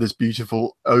because we had this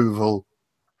beautiful oval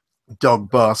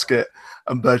dog basket,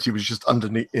 and Bertie was just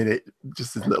underneath in it,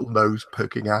 just his little nose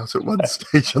poking out at one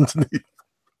stage underneath.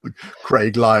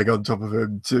 Craig lying on top of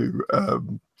him to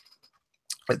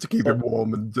keep him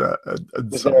warm and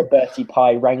was there a Bertie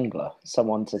pie wrangler,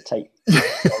 someone to take?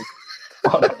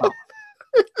 But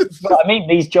I mean,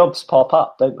 these jobs pop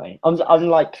up, don't they? I'm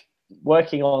like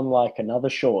working on like another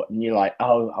short, and you're like,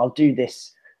 oh, I'll do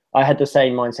this. I had the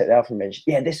same mindset that Alfred mentioned.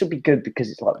 Yeah, this will be good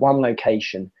because it's like one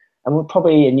location, and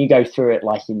and you go through it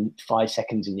like in 5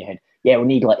 seconds in your head. Yeah, we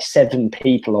need like 7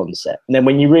 people on set, and then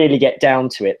when you really get down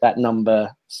to it, that number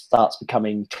starts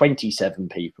becoming 27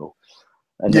 people.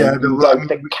 And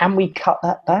then can we cut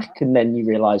that back? And then you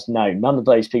realise, no, none of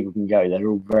those people can go. They're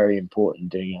all very important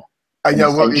doing an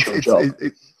essential job.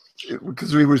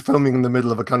 Because we were filming in the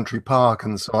middle of a country park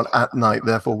and so on at night,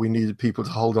 therefore we needed people to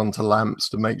hold on to lamps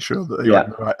to make sure that they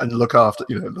were right and look after,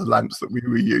 the lamps that we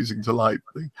were using to light.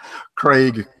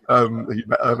 Craig, who you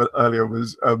met earlier,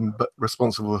 was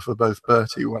responsible for both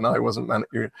Bertie when I wasn't when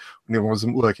he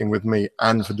wasn't working with me,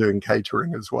 and for doing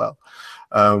catering as well.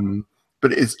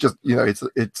 But it's just,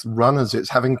 it's runners. It's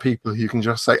having people who can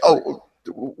just say, oh,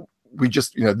 we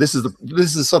just, this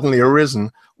is suddenly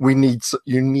arisen.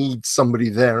 You need somebody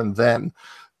there and then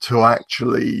to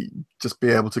actually just be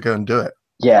able to go and do it.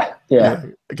 Yeah.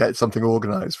 Get something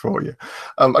organized for you.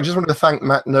 I just wanted to thank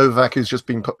Matt Novak, who's just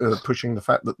been pushing the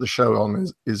fact that the show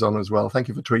is on as well. Thank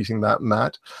you for tweeting that,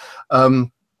 Matt.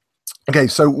 Okay,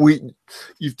 so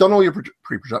you've done all your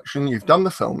pre-production, you've done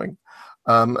the filming.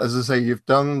 As I say, you've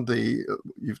done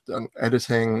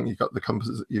editing, you've got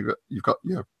you've got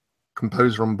your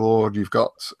composer on board, you've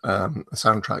got a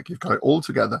soundtrack, you've got it all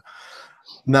together.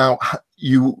 Now,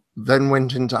 you then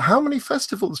went into, how many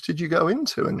festivals did you go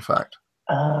into, in fact?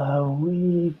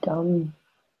 We've done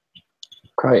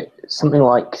something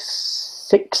like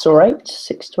 6 to 8,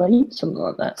 something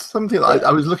like that. Something like,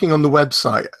 I was looking on the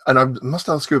website, and I must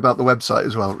ask you about the website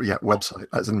as well. Yeah, website,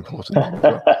 that's important.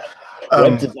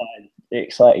 Web design,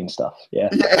 exciting stuff. Yeah.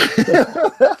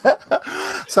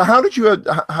 So how did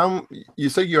you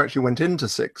say you actually went into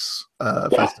 6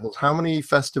 festivals? How many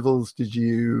festivals did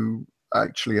you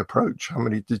actually approach? How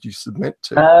many did you submit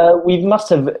to? We must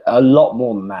have a lot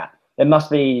more than that. There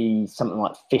must be something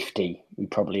like 50 we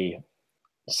probably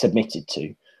submitted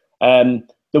to.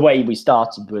 The way we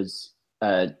started was,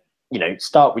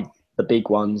 start with the big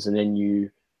ones, and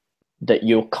then that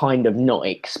you're kind of not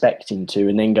expecting to,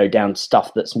 and then go down to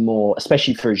stuff that's more,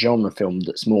 especially for a genre film,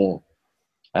 that's more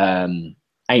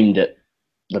aimed at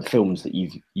the films that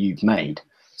you've made.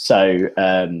 So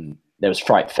there was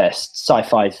Fright Fest,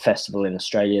 Sci-Fi Festival in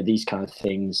Australia, these kind of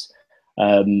things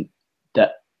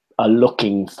that are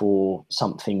looking for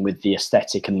something with the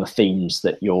aesthetic and the themes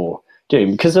that you're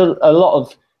doing. Because a lot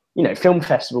of, film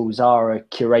festivals are a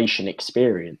curation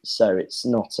experience. So it's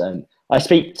not, I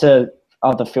speak to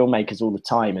other filmmakers all the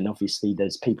time, and obviously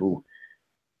there's people,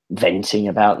 venting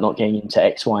about not getting into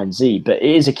X, Y, and Z, but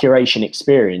it is a curation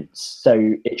experience.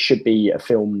 So it should be a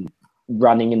film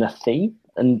running in a theme,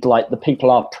 and like the people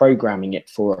are programming it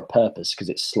for a purpose because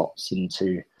it slots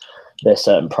into their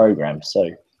certain program. So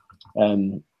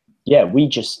yeah, we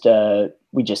just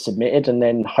submitted and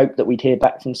then hoped that we'd hear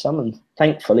back from some, and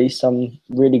thankfully some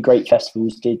really great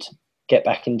festivals did get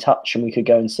back in touch and we could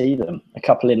go and see them. A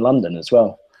couple in London as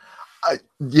well.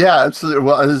 Yeah, absolutely.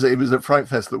 Well, it was at Fright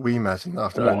Fest that we met, and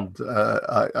after, Yeah.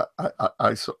 and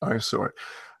I saw it.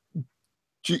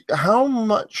 How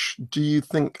much do you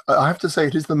think? I have to say,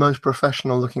 it is the most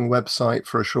professional-looking website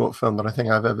for a short film that I think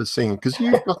I've ever seen. Because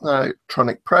you've got an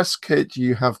electronic press kit,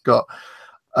 you have got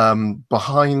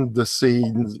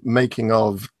behind-the-scenes making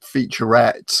of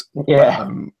featurettes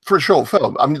for a short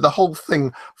film. I mean, the whole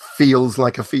thing feels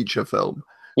like a feature film.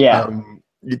 Yeah.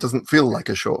 It doesn't feel like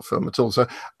a short film at all. So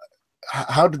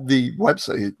how did the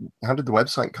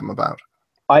website come about?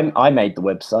 I made the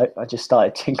website. I just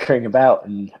started tinkering about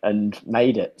and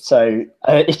made it. So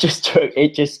I just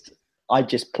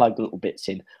plugged little bits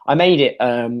in. I made it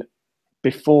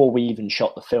before we even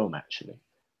shot the film, actually.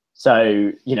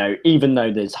 So, you know, even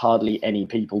though there's hardly any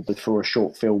people before a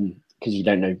short film, because you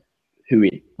don't know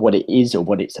what it is or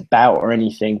what it's about or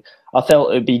anything, I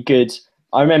felt it would be good.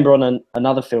 I remember on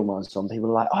another film I was on, people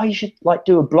were like, oh, you should like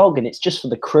do a blog and it's just for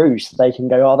the crew so they can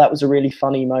go, oh, that was a really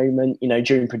funny moment, you know,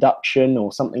 during production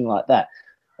or something like that.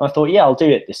 And I thought, yeah, I'll do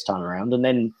it this time around. And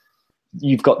then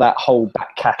you've got that whole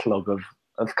back catalogue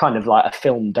of kind of like a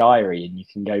film diary, and you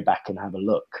can go back and have a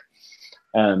look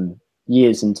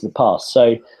years into the past.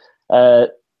 So,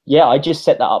 yeah, I just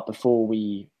set that up before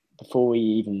we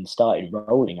even started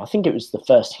rolling. I think it was the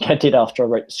first thing I did after I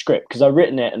wrote the script, because I'd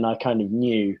written it and I kind of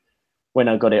knew when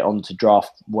I got it onto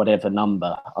draft whatever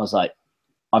number, I was like,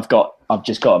 I've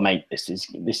just got to make this.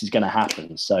 This is going to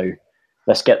happen. So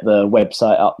let's get the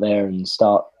website up there and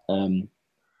start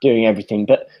doing everything.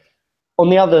 But on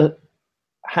the other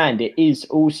hand, it is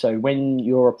also when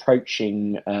you're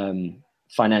approaching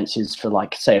finances for,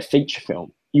 like, say, a feature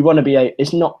film, you want to be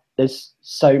it's not, there's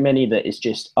so many that it's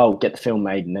just, oh, get the film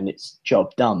made and then it's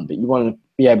job done. But you want to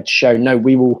be able to show, no,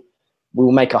 we will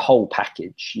make a whole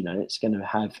package. You know, it's going to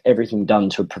have everything done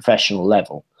to a professional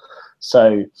level.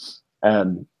 So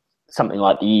something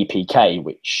like the EPK,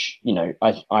 which, you know,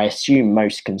 I assume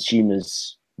most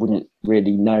consumers wouldn't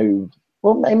really know.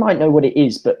 Well, they might know what it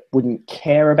is, but wouldn't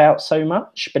care about so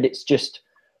much. But it's just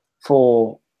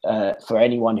for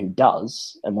anyone who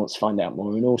does and wants to find out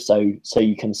more, and also so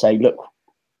you can say, look,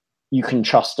 you can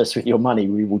trust us with your money.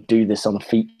 We will do this on a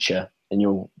feature, and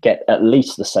you'll get at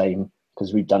least the same,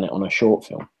 because we've done it on a short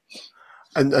film.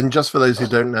 And just for those who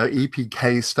don't know,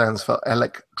 EPK stands for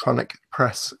Electronic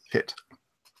Press Kit.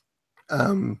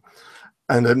 And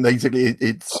then basically,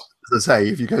 it's, as I say,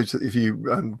 if you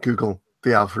Google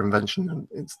the Alpha Invention,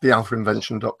 it's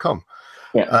thealphainvention.com.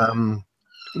 Yeah.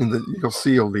 You'll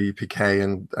see all the EPK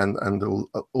and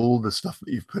all the stuff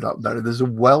that you've put up there. There's a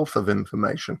wealth of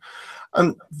information,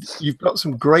 and you've got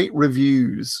some great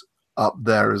reviews up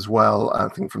there as well, I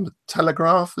think, from the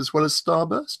Telegraph as well as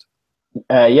Starburst.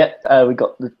 Yeah, we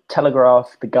got the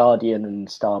Telegraph, the Guardian, and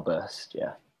Starburst.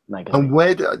 Yeah, magazine.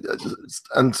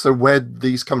 And so where did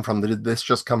these come from? Did this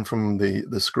just come from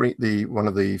the screen, one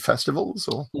of the festivals,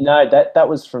 or? No, that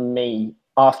was from me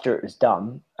after it was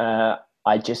done.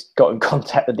 I just got in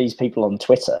contact with these people on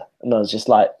Twitter, and I was just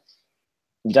like,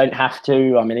 you don't have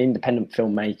to. I'm an independent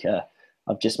filmmaker.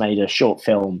 I've just made a short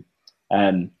film.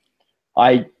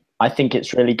 I think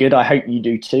it's really good. I hope you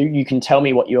do too. You can tell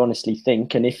me what you honestly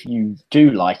think, and if you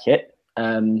do like it,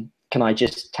 can I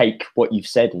just take what you've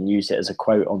said and use it as a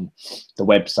quote on the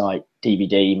website,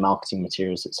 DVD, marketing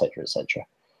materials, etc., etc.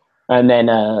 And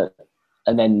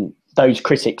then those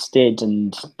critics did,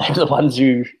 and they were the ones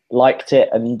who liked it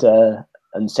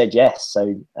and said yes.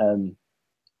 So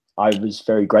I was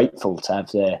very grateful to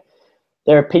have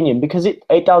their opinion, because it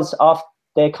does, after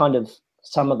they're kind of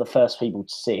some of the first people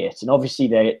to see it, and obviously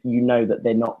you know that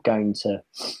they're not going to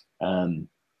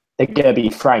they're going to be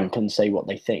frank and say what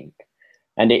they think,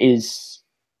 and it is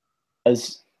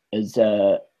as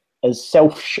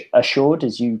self-assured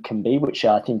as you can be, which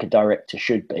I think a director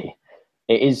should be.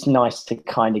 It is nice to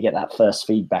kind of get that first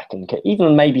feedback, and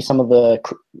even maybe some of the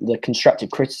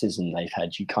constructive criticism they've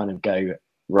had, you kind of go,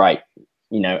 right,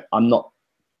 you know, I'm not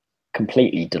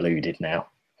completely deluded now.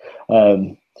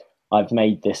 I've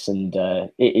made this, and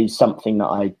it is something that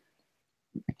I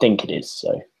think it is,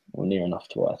 so, or near enough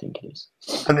to what I think it is.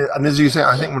 And as you say,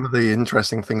 I think one of the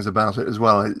interesting things about it as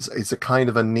well, it's a kind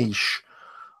of a niche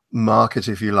market,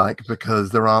 if you like,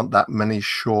 because there aren't that many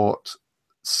short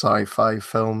sci-fi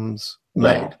films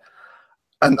made.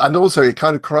 and also it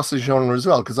kind of crosses genre as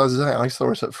well, because as I say, I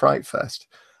saw it at Fright Fest,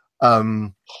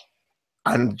 and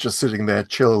just sitting there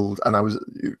chilled, and I was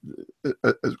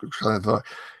kind of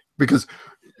because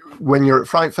when you're at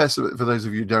Fright Fest, for those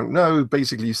of you who don't know,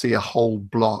 basically you see a whole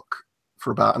block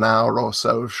for about an hour or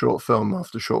so of short film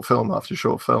after short film after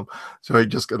short film. So I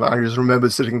just remember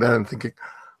sitting there and thinking,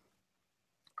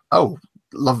 oh,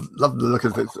 love the look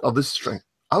of this. Oh, this string.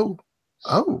 Oh,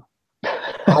 oh,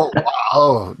 oh,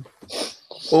 oh.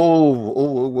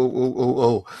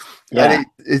 Oh. Yeah. And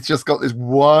it's just got this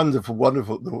wonderful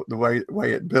the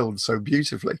way it builds so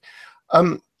beautifully.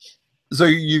 So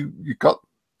you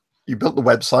built the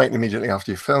website immediately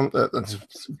after you filmed it. That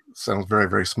sounds very,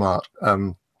 very smart.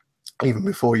 Even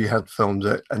before you had filmed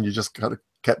it, and you just kind of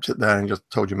kept it there and just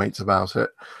told your mates about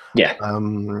it. Yeah.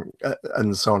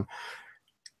 And so on.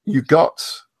 You got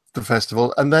the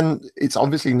festival, and then it's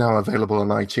obviously now available on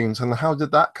iTunes. And how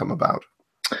did that come about?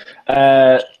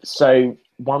 So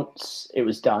once it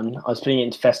was done, I was putting it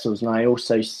into festivals, and I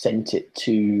also sent it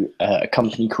to a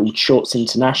company called Shorts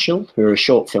International, who are a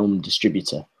short film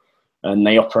distributor, and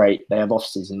they have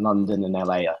offices in London and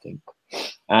LA, I think.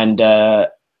 And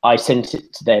I sent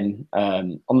it to them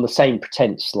on the same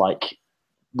pretense, like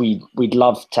we'd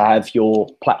love to have your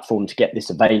platform to get this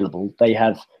available.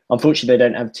 Unfortunately, they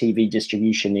don't have TV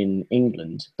distribution in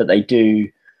England, but they do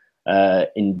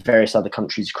in various other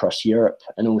countries across Europe,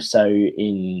 and also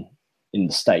in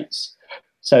the States.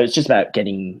 So it's just about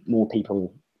getting more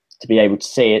people to be able to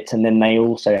see it. And then they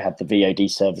also have the VOD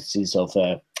services of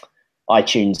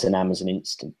iTunes and Amazon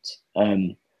Instant.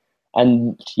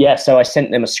 And yeah, so I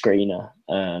sent them a screener,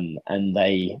 and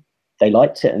they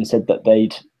liked it and said that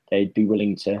they'd be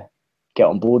willing to get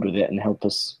on board with it and help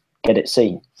us get it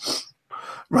seen.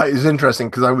 Right, it's interesting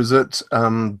because I was at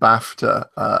BAFTA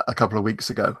a couple of weeks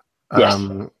ago. Yes.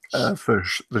 For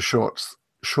the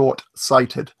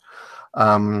short-sighted,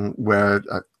 where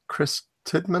Chris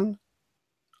Tidman.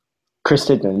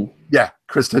 Yeah,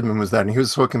 Chris Tidman was there, and he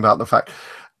was talking about the fact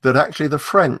that actually the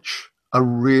French are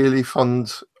really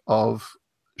fond of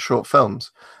short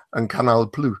films, and Canal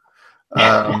Plus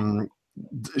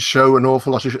show an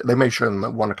awful lot of. They may show them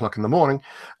at 1 o'clock in the morning,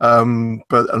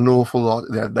 but an awful lot.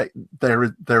 There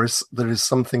is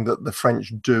something that the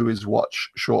French do is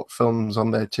watch short films on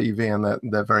their TV, and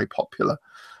they're very popular.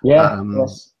 Yeah,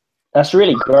 that's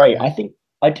really great.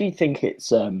 I do think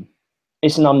it's an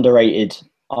underrated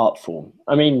art form.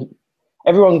 I mean,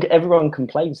 everyone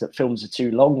complains that films are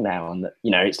too long now, and that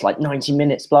it's like 90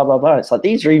 minutes, blah blah blah. It's like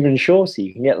these are even shorter.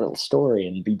 You can get a little story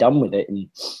and be done with it in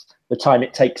the time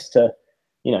it takes to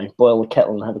boil the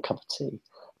kettle and have a cup of tea.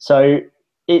 So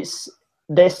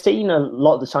they're seen a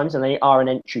lot of the times, and they are an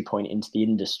entry point into the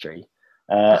industry,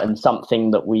 and something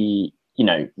that we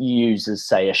use as,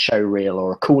 say, a show reel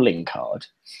or a calling card,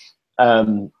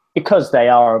 because they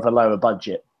are of a lower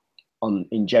budget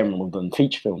in general than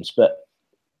feature films. But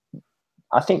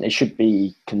I think they should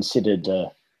be considered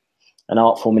an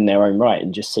art form in their own right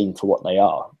and just seen for what they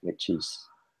are, which is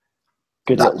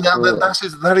good.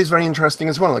 That is very interesting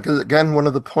as well, because again, one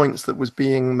of the points that was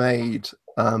being made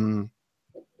at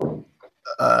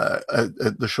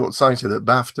the Short-Sighted at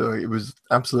BAFTA, it was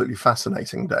absolutely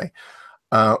fascinating day,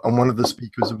 and one of the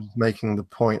speakers was making the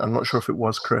point, I'm not sure if it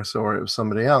was Chris or it was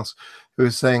somebody else, who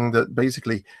was saying that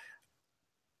basically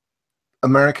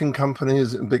American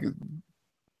companies and big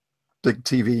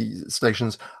TV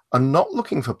stations are not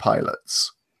looking for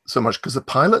pilots so much, because the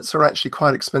pilots are actually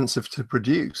quite expensive to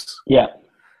produce. Yeah.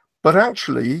 But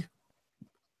actually,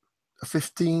 a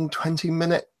 15-20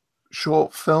 minute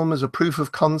short film as a proof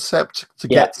of concept to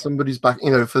get somebody's back,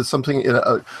 for something,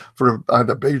 for a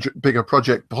bigger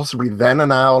project, possibly then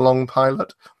an hour-long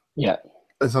pilot. Yeah.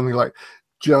 And something like,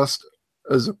 just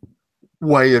as a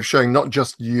way of showing not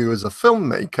just you as a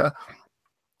filmmaker,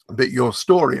 but your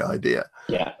story idea.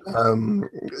 Yeah.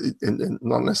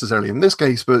 Not necessarily in this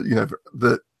case, but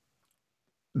that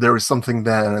there is something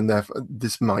there, and therefore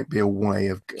this might be a way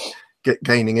of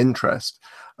gaining interest.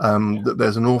 That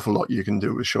there's an awful lot you can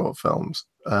do with short films.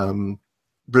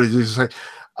 But as you say,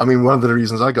 I mean, one of the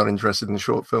reasons I got interested in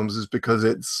short films is because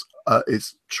it's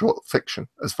short fiction,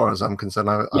 as far as I'm concerned.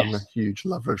 I'm a huge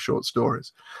lover of short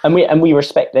stories, and we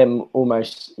respect them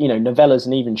almost. Novellas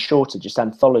and even shorter, just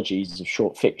anthologies of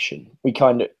short fiction.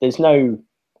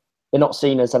 They're not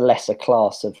seen as a lesser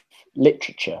class of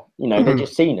literature. They're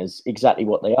just seen as exactly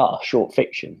what they are, short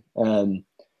fiction.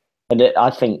 I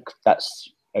think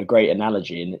that's a great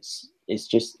analogy, and it's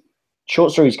just,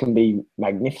 short stories can be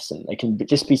magnificent. They can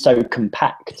just be so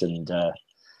compact and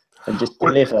just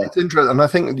deliver. It's interesting, and I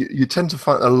think you tend to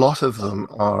find a lot of them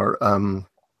are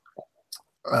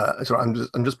sorry,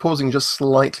 I'm just pausing just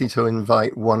slightly to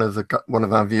invite one of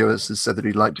our viewers has said that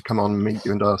he'd like to come on and meet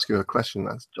you and ask you a question.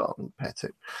 That's Don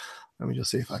Pettit. Let me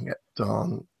just see if I can get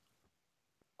Don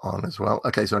on as well.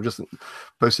 Okay, so I just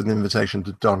posted an invitation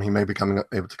to Don. He may be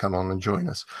able to come on and join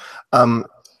us.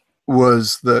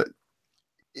 Was that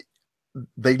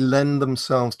they lend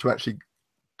themselves to actually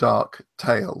dark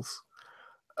tales.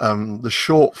 The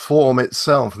short form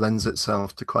itself lends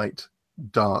itself to quite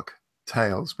dark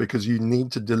tales because you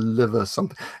need to deliver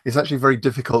something. It's actually very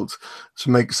difficult to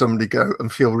make somebody go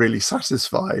and feel really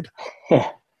satisfied. Going,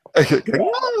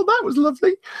 oh, that was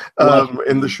lovely.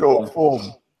 In the short form.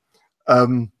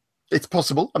 It's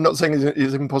possible. I'm not saying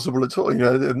it's impossible at all, you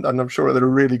know, and I'm sure they're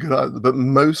really good at it, but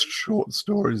most short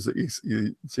stories that you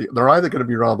see, they're either going to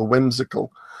be rather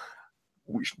whimsical,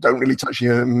 which don't really touch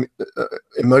you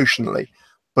emotionally,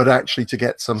 but actually to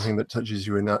get something that touches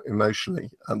you emotionally,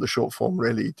 the short form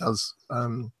really does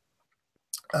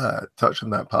touch on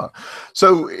that part.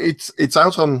 So it's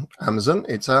out on Amazon.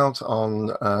 It's out on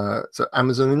so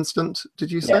Amazon Instant.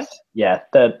 Did you say? Yes. Yeah,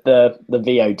 the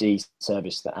VOD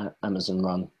service that Amazon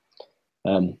run.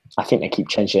 I think they keep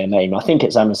changing their name. I think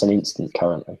it's Amazon Instant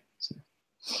currently. So.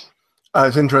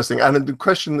 It's interesting. And the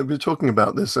question that we're talking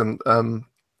about this, and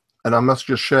I must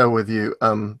just share with you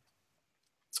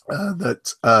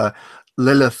that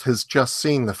Lilith has just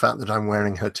seen the fact that I'm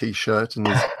wearing her T-shirt and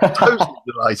is totally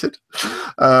delighted.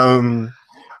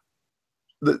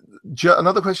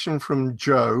 Another question from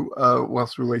Joe,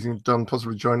 whilst we're waiting for Don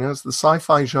possibly joining us. The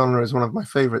sci-fi genre is one of my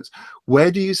favorites. Where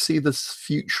do you see the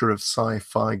future of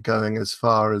sci-fi going as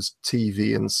far as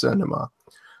TV and cinema?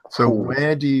 So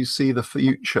where do you see the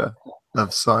future of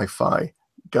sci-fi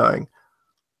going?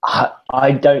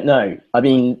 I don't know. I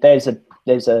mean, there's a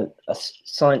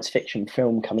science fiction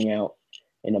film coming out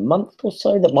in a month or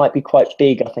so that might be quite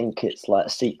big. I think it's like a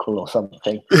sequel or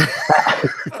something.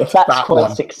 If that's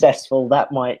quite successful,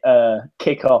 that might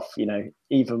kick off, you know,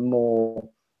 even more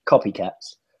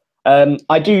copycats.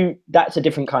 That's a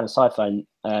different kind of sci-fi,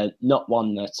 not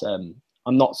one that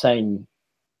I'm not saying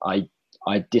I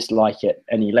dislike it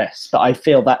any less, but I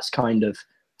feel that's kind of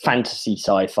fantasy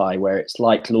sci-fi where it's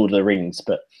like Lord of the Rings,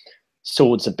 but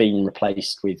swords have been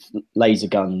replaced with laser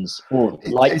guns or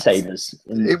lightsabers.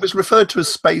 It was referred to as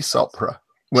space opera.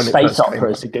 Space opera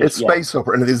is a good. It's space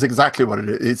opera, and it is exactly what it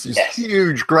is. It's this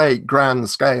huge, great, grand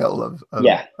scale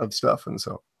of stuff and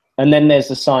so on. And then there's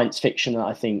the science fiction that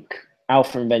I think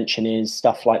Alpha Invention is,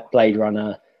 stuff like Blade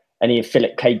Runner, any of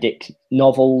Philip K. Dick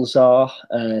novels are,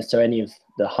 so any of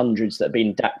the hundreds that have been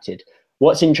adapted.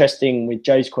 What's interesting with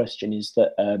Joe's question is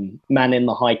that Man in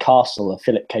the High Castle, a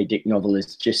Philip K. Dick novel,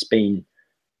 has just been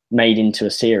made into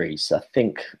a series. I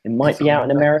think it might be out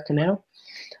in America now.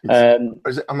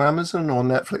 Is it on Amazon or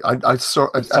Netflix? I saw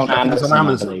it's on Amazon,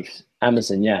 I believe.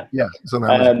 Amazon, yeah. Yeah, it's on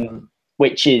Amazon.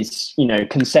 Which is, you know,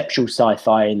 conceptual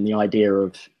sci-fi in the idea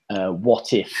of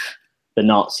what if the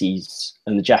Nazis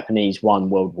and the Japanese won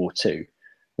World War II.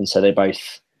 And so they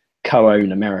both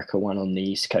co-own America, one on the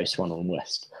East Coast, one on the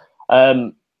West.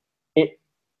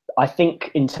 I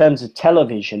think in terms of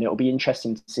television, it'll be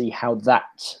interesting to see how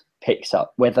that picks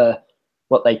up, whether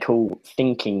what they call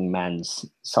thinking man's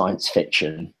science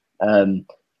fiction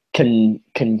can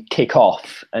kick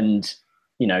off and,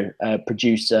 you know,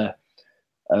 produce a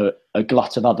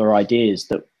glut of other ideas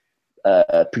that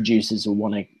producers will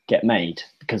want to get made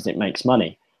because it makes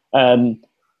money.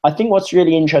 I think what's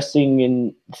really interesting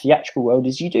in the theatrical world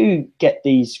is you do get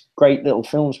these great little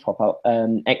films pop up.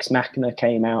 Ex Machina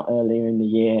came out earlier in the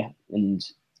year and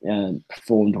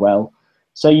performed well.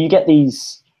 So you get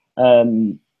these.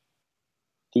 The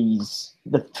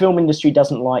film industry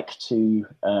doesn't like to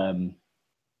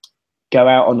go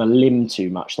out on a limb too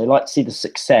much. They like to see the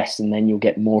success, and then you'll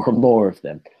get more and more of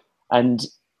them. And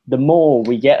the more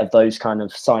we get of those kind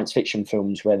of science fiction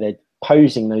films where they're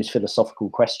posing those philosophical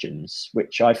questions,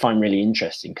 which I find really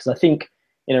interesting, because I think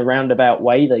in a roundabout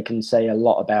way they can say a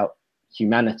lot about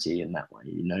humanity in that way,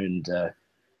 you know,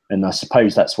 and I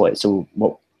suppose that's what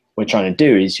we're trying to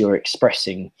do, is you're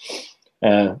expressing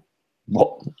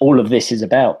what all of this is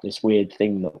about, this weird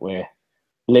thing that we're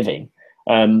living.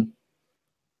 And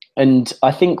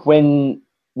I think when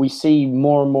we see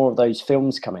more and more of those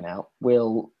films coming out,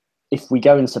 if we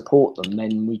go and support them,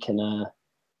 then we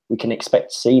can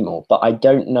expect to see more. But I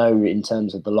don't know in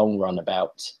terms of the long run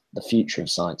about the future of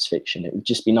science fiction. It would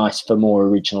just be nice for more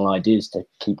original ideas to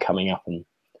keep coming up and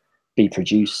be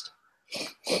produced.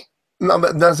 No,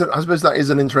 but I suppose that is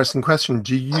an interesting question.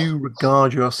 Do you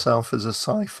regard yourself as a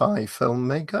sci-fi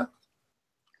filmmaker?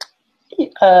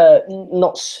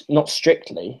 Not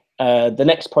strictly. The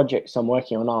next projects I'm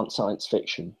working on aren't science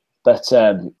fiction. but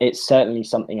it's certainly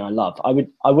something I love.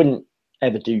 I wouldn't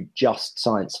ever do just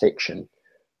science fiction,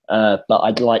 but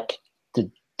I'd like to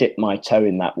dip my toe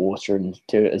in that water and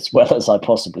do it as well as I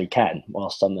possibly can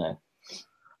whilst I'm there.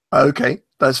 Okay,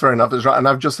 that's fair enough. That's right. And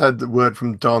I've just had the word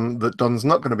from Don that Don's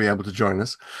not going to be able to join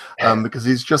us because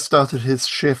he's just started his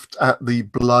shift at the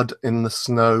Blood in the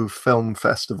Snow Film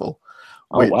Festival,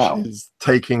 which is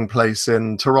taking place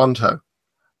in Toronto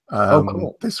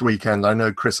cool. this weekend. I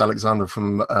know Chris Alexander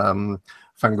from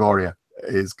Fangoria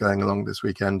is going along this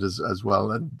weekend as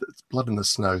well. And Blood in the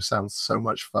Snow sounds so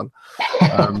much fun.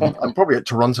 I'm probably at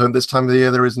Toronto at this time of the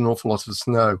year. There is an awful lot of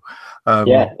snow.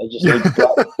 Yeah, they just need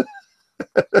blood.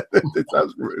 It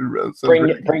sounds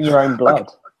bring your own blood.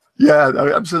 Okay. Yeah,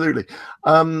 absolutely.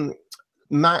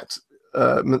 Matt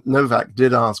Novak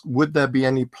did ask, would there be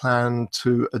any plan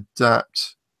to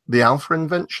adapt the Alpha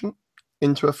invention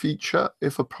into a feature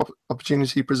if a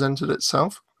opportunity presented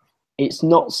itself? It's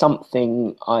not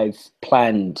something I've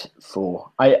planned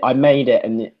for. I made it,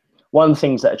 and one of the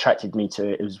things that attracted me to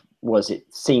it was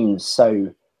it seemed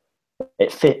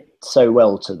it fit so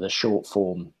well to the short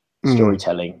form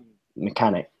storytelling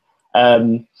mechanic.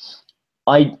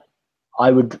 I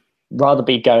would rather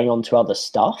be going on to other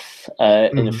stuff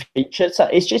in a feature. So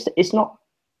it's not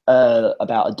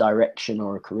about a direction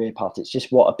or a career path. It's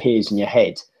just what appears in your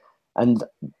head. And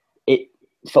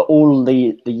for all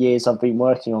the years I've been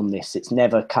working on this, it's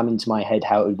never come into my head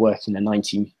how it would work in a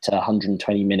 90 to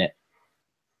 120 minute,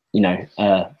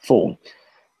 form.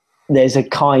 There's a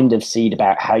kind of seed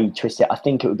about how you twist it. I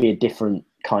think it would be a different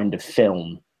kind of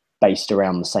film based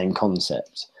around the same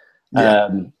concept. Yeah.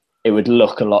 It would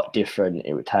look a lot different.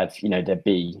 It would have, there'd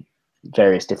be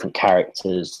various different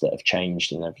characters that have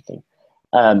changed and everything.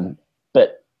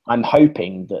 But I'm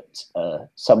hoping that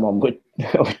someone would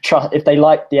trust, if they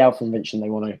like the Alpha invention, they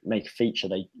want to make a feature,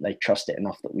 they trust it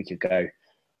enough that we could go,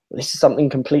 this is something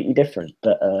completely different,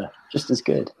 but just as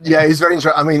good. Yeah, it's very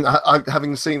interesting. I mean,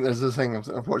 having seen this as a thing,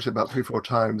 I've watched it about 3-4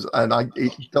 times, and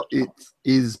it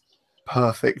is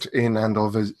perfect in and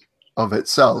of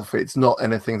itself. It's not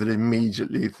anything that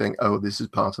immediately think, oh, this is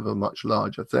part of a much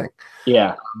larger thing.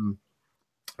 Yeah.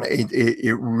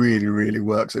 It really, really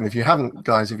works. And if you haven't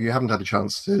had a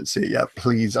chance to see it yet,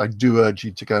 please, I do urge you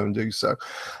to go and do so.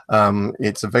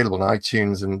 It's available on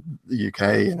iTunes in the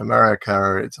UK, in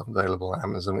America. It's available on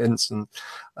Amazon Instant,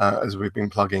 as we've been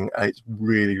plugging. It's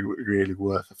really, really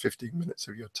worth 15 minutes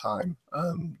of your time,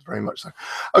 very much so.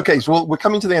 Okay, so we're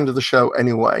coming to the end of the show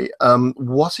anyway.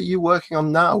 What are you working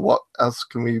on now? What else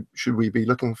should we be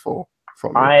looking for?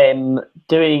 I'm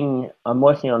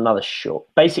working on another short.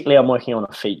 Basically, I'm working on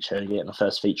a feature, getting the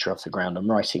first feature off the ground. I'm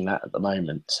writing that at the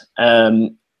moment.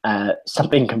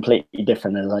 Something completely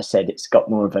different, as I said. It's got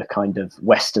more of a kind of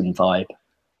Western vibe,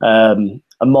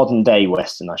 a modern day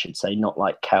Western, I should say, not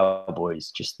like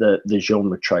cowboys, just the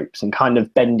genre tropes, and kind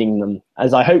of bending them,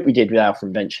 as I hope we did with Alpha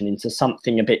Invention, into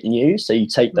something a bit new. So you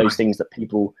take those things that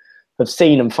people have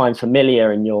seen and find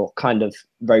familiar, and you're kind of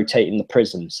rotating the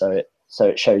prism, so it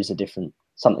shows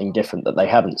something different that they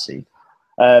haven't seen.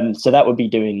 So that would be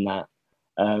doing that.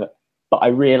 But I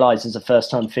realise as a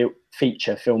first-time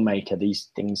feature filmmaker, these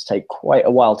things take quite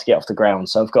a while to get off the ground.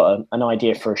 So I've got an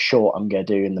idea for a short I'm going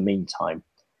to do in the meantime,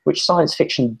 which science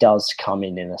fiction does come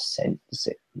in a sense.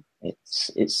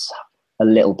 It's a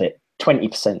little bit,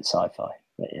 20% sci-fi.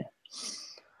 But yeah.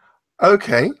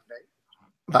 Okay.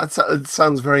 It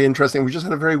sounds very interesting. We just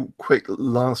had a very quick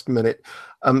last minute.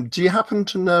 Do you happen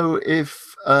to know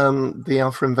if the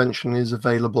Alpha Invention is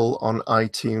available on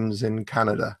iTunes in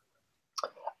Canada?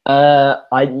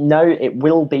 I know it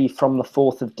will be from the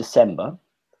 4th of December.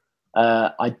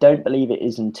 I don't believe it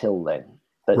is until then,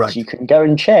 but you can go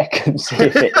and check and see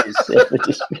if it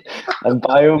is. And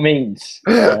by all means.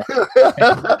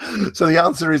 So the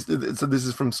answer is, so this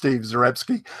is from Steve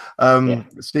Zarebski.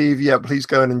 Steve, please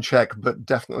go in and check, but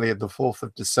definitely at the 4th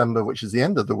of December, which is the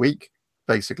end of the week.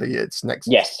 Basically, it's next.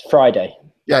 Yes, Friday.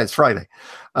 Yeah, it's Friday.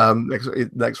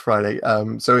 Next Friday.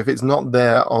 So if it's not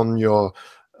there on your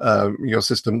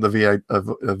system, the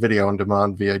video on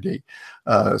demand VOD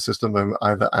system of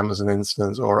either Amazon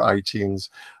Instance or iTunes,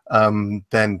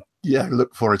 then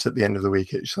look for it at the end of the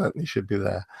week. It certainly should be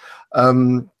there.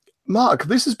 Mark,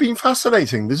 this has been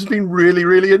fascinating. This has been really,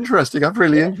 really interesting. I've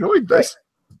really enjoyed this.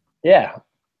 Yeah,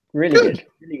 really good.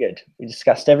 Really good. We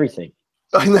discussed everything.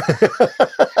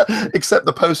 Except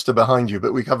the poster behind you,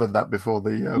 but we covered that before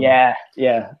the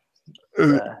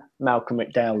Malcolm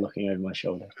McDowell looking over my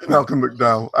shoulder. Malcolm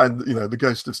McDowell, and the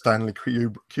ghost of Stanley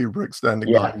Kubrick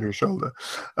standing behind your shoulder.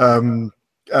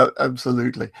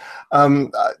 Absolutely.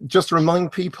 Just to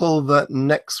remind people that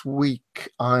next week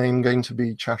I'm going to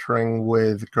be chattering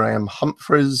with Graham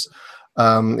Humphreys.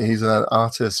 He's an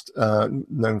artist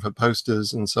known for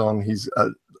posters and so on. He's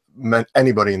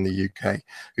anybody in the UK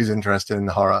who's interested in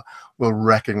horror will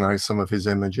recognize some of his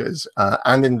images,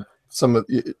 and in some of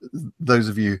those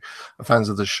of you fans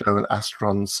of the show, and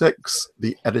Astron 6,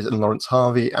 the editor, and Lawrence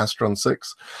Harvey, Astron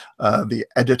 6, the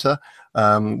editor,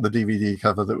 the DVD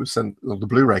cover that was sent, or the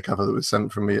Blu-ray cover that was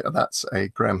sent from me, that's a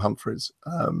Graham Humphreys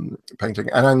painting.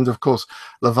 And of course,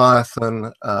 Leviathan,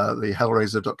 the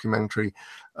Hellraiser documentary,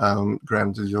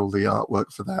 Graham did all the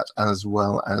artwork for that, as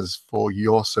well as for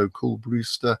You're So Cool,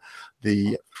 Brewster,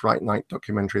 the Fright Night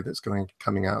documentary that's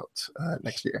coming out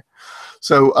next year.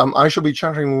 So I shall be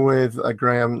chatting with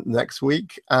Graham next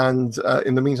week. And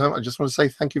in the meantime, I just want to say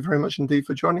thank you very much indeed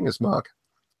for joining us, Mark.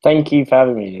 Thank you for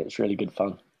having me. It's really good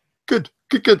fun. Good,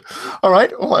 good, good. All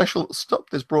right. Well, I shall stop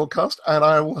this broadcast and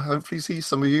I will hopefully see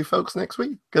some of you folks next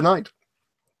week. Good night.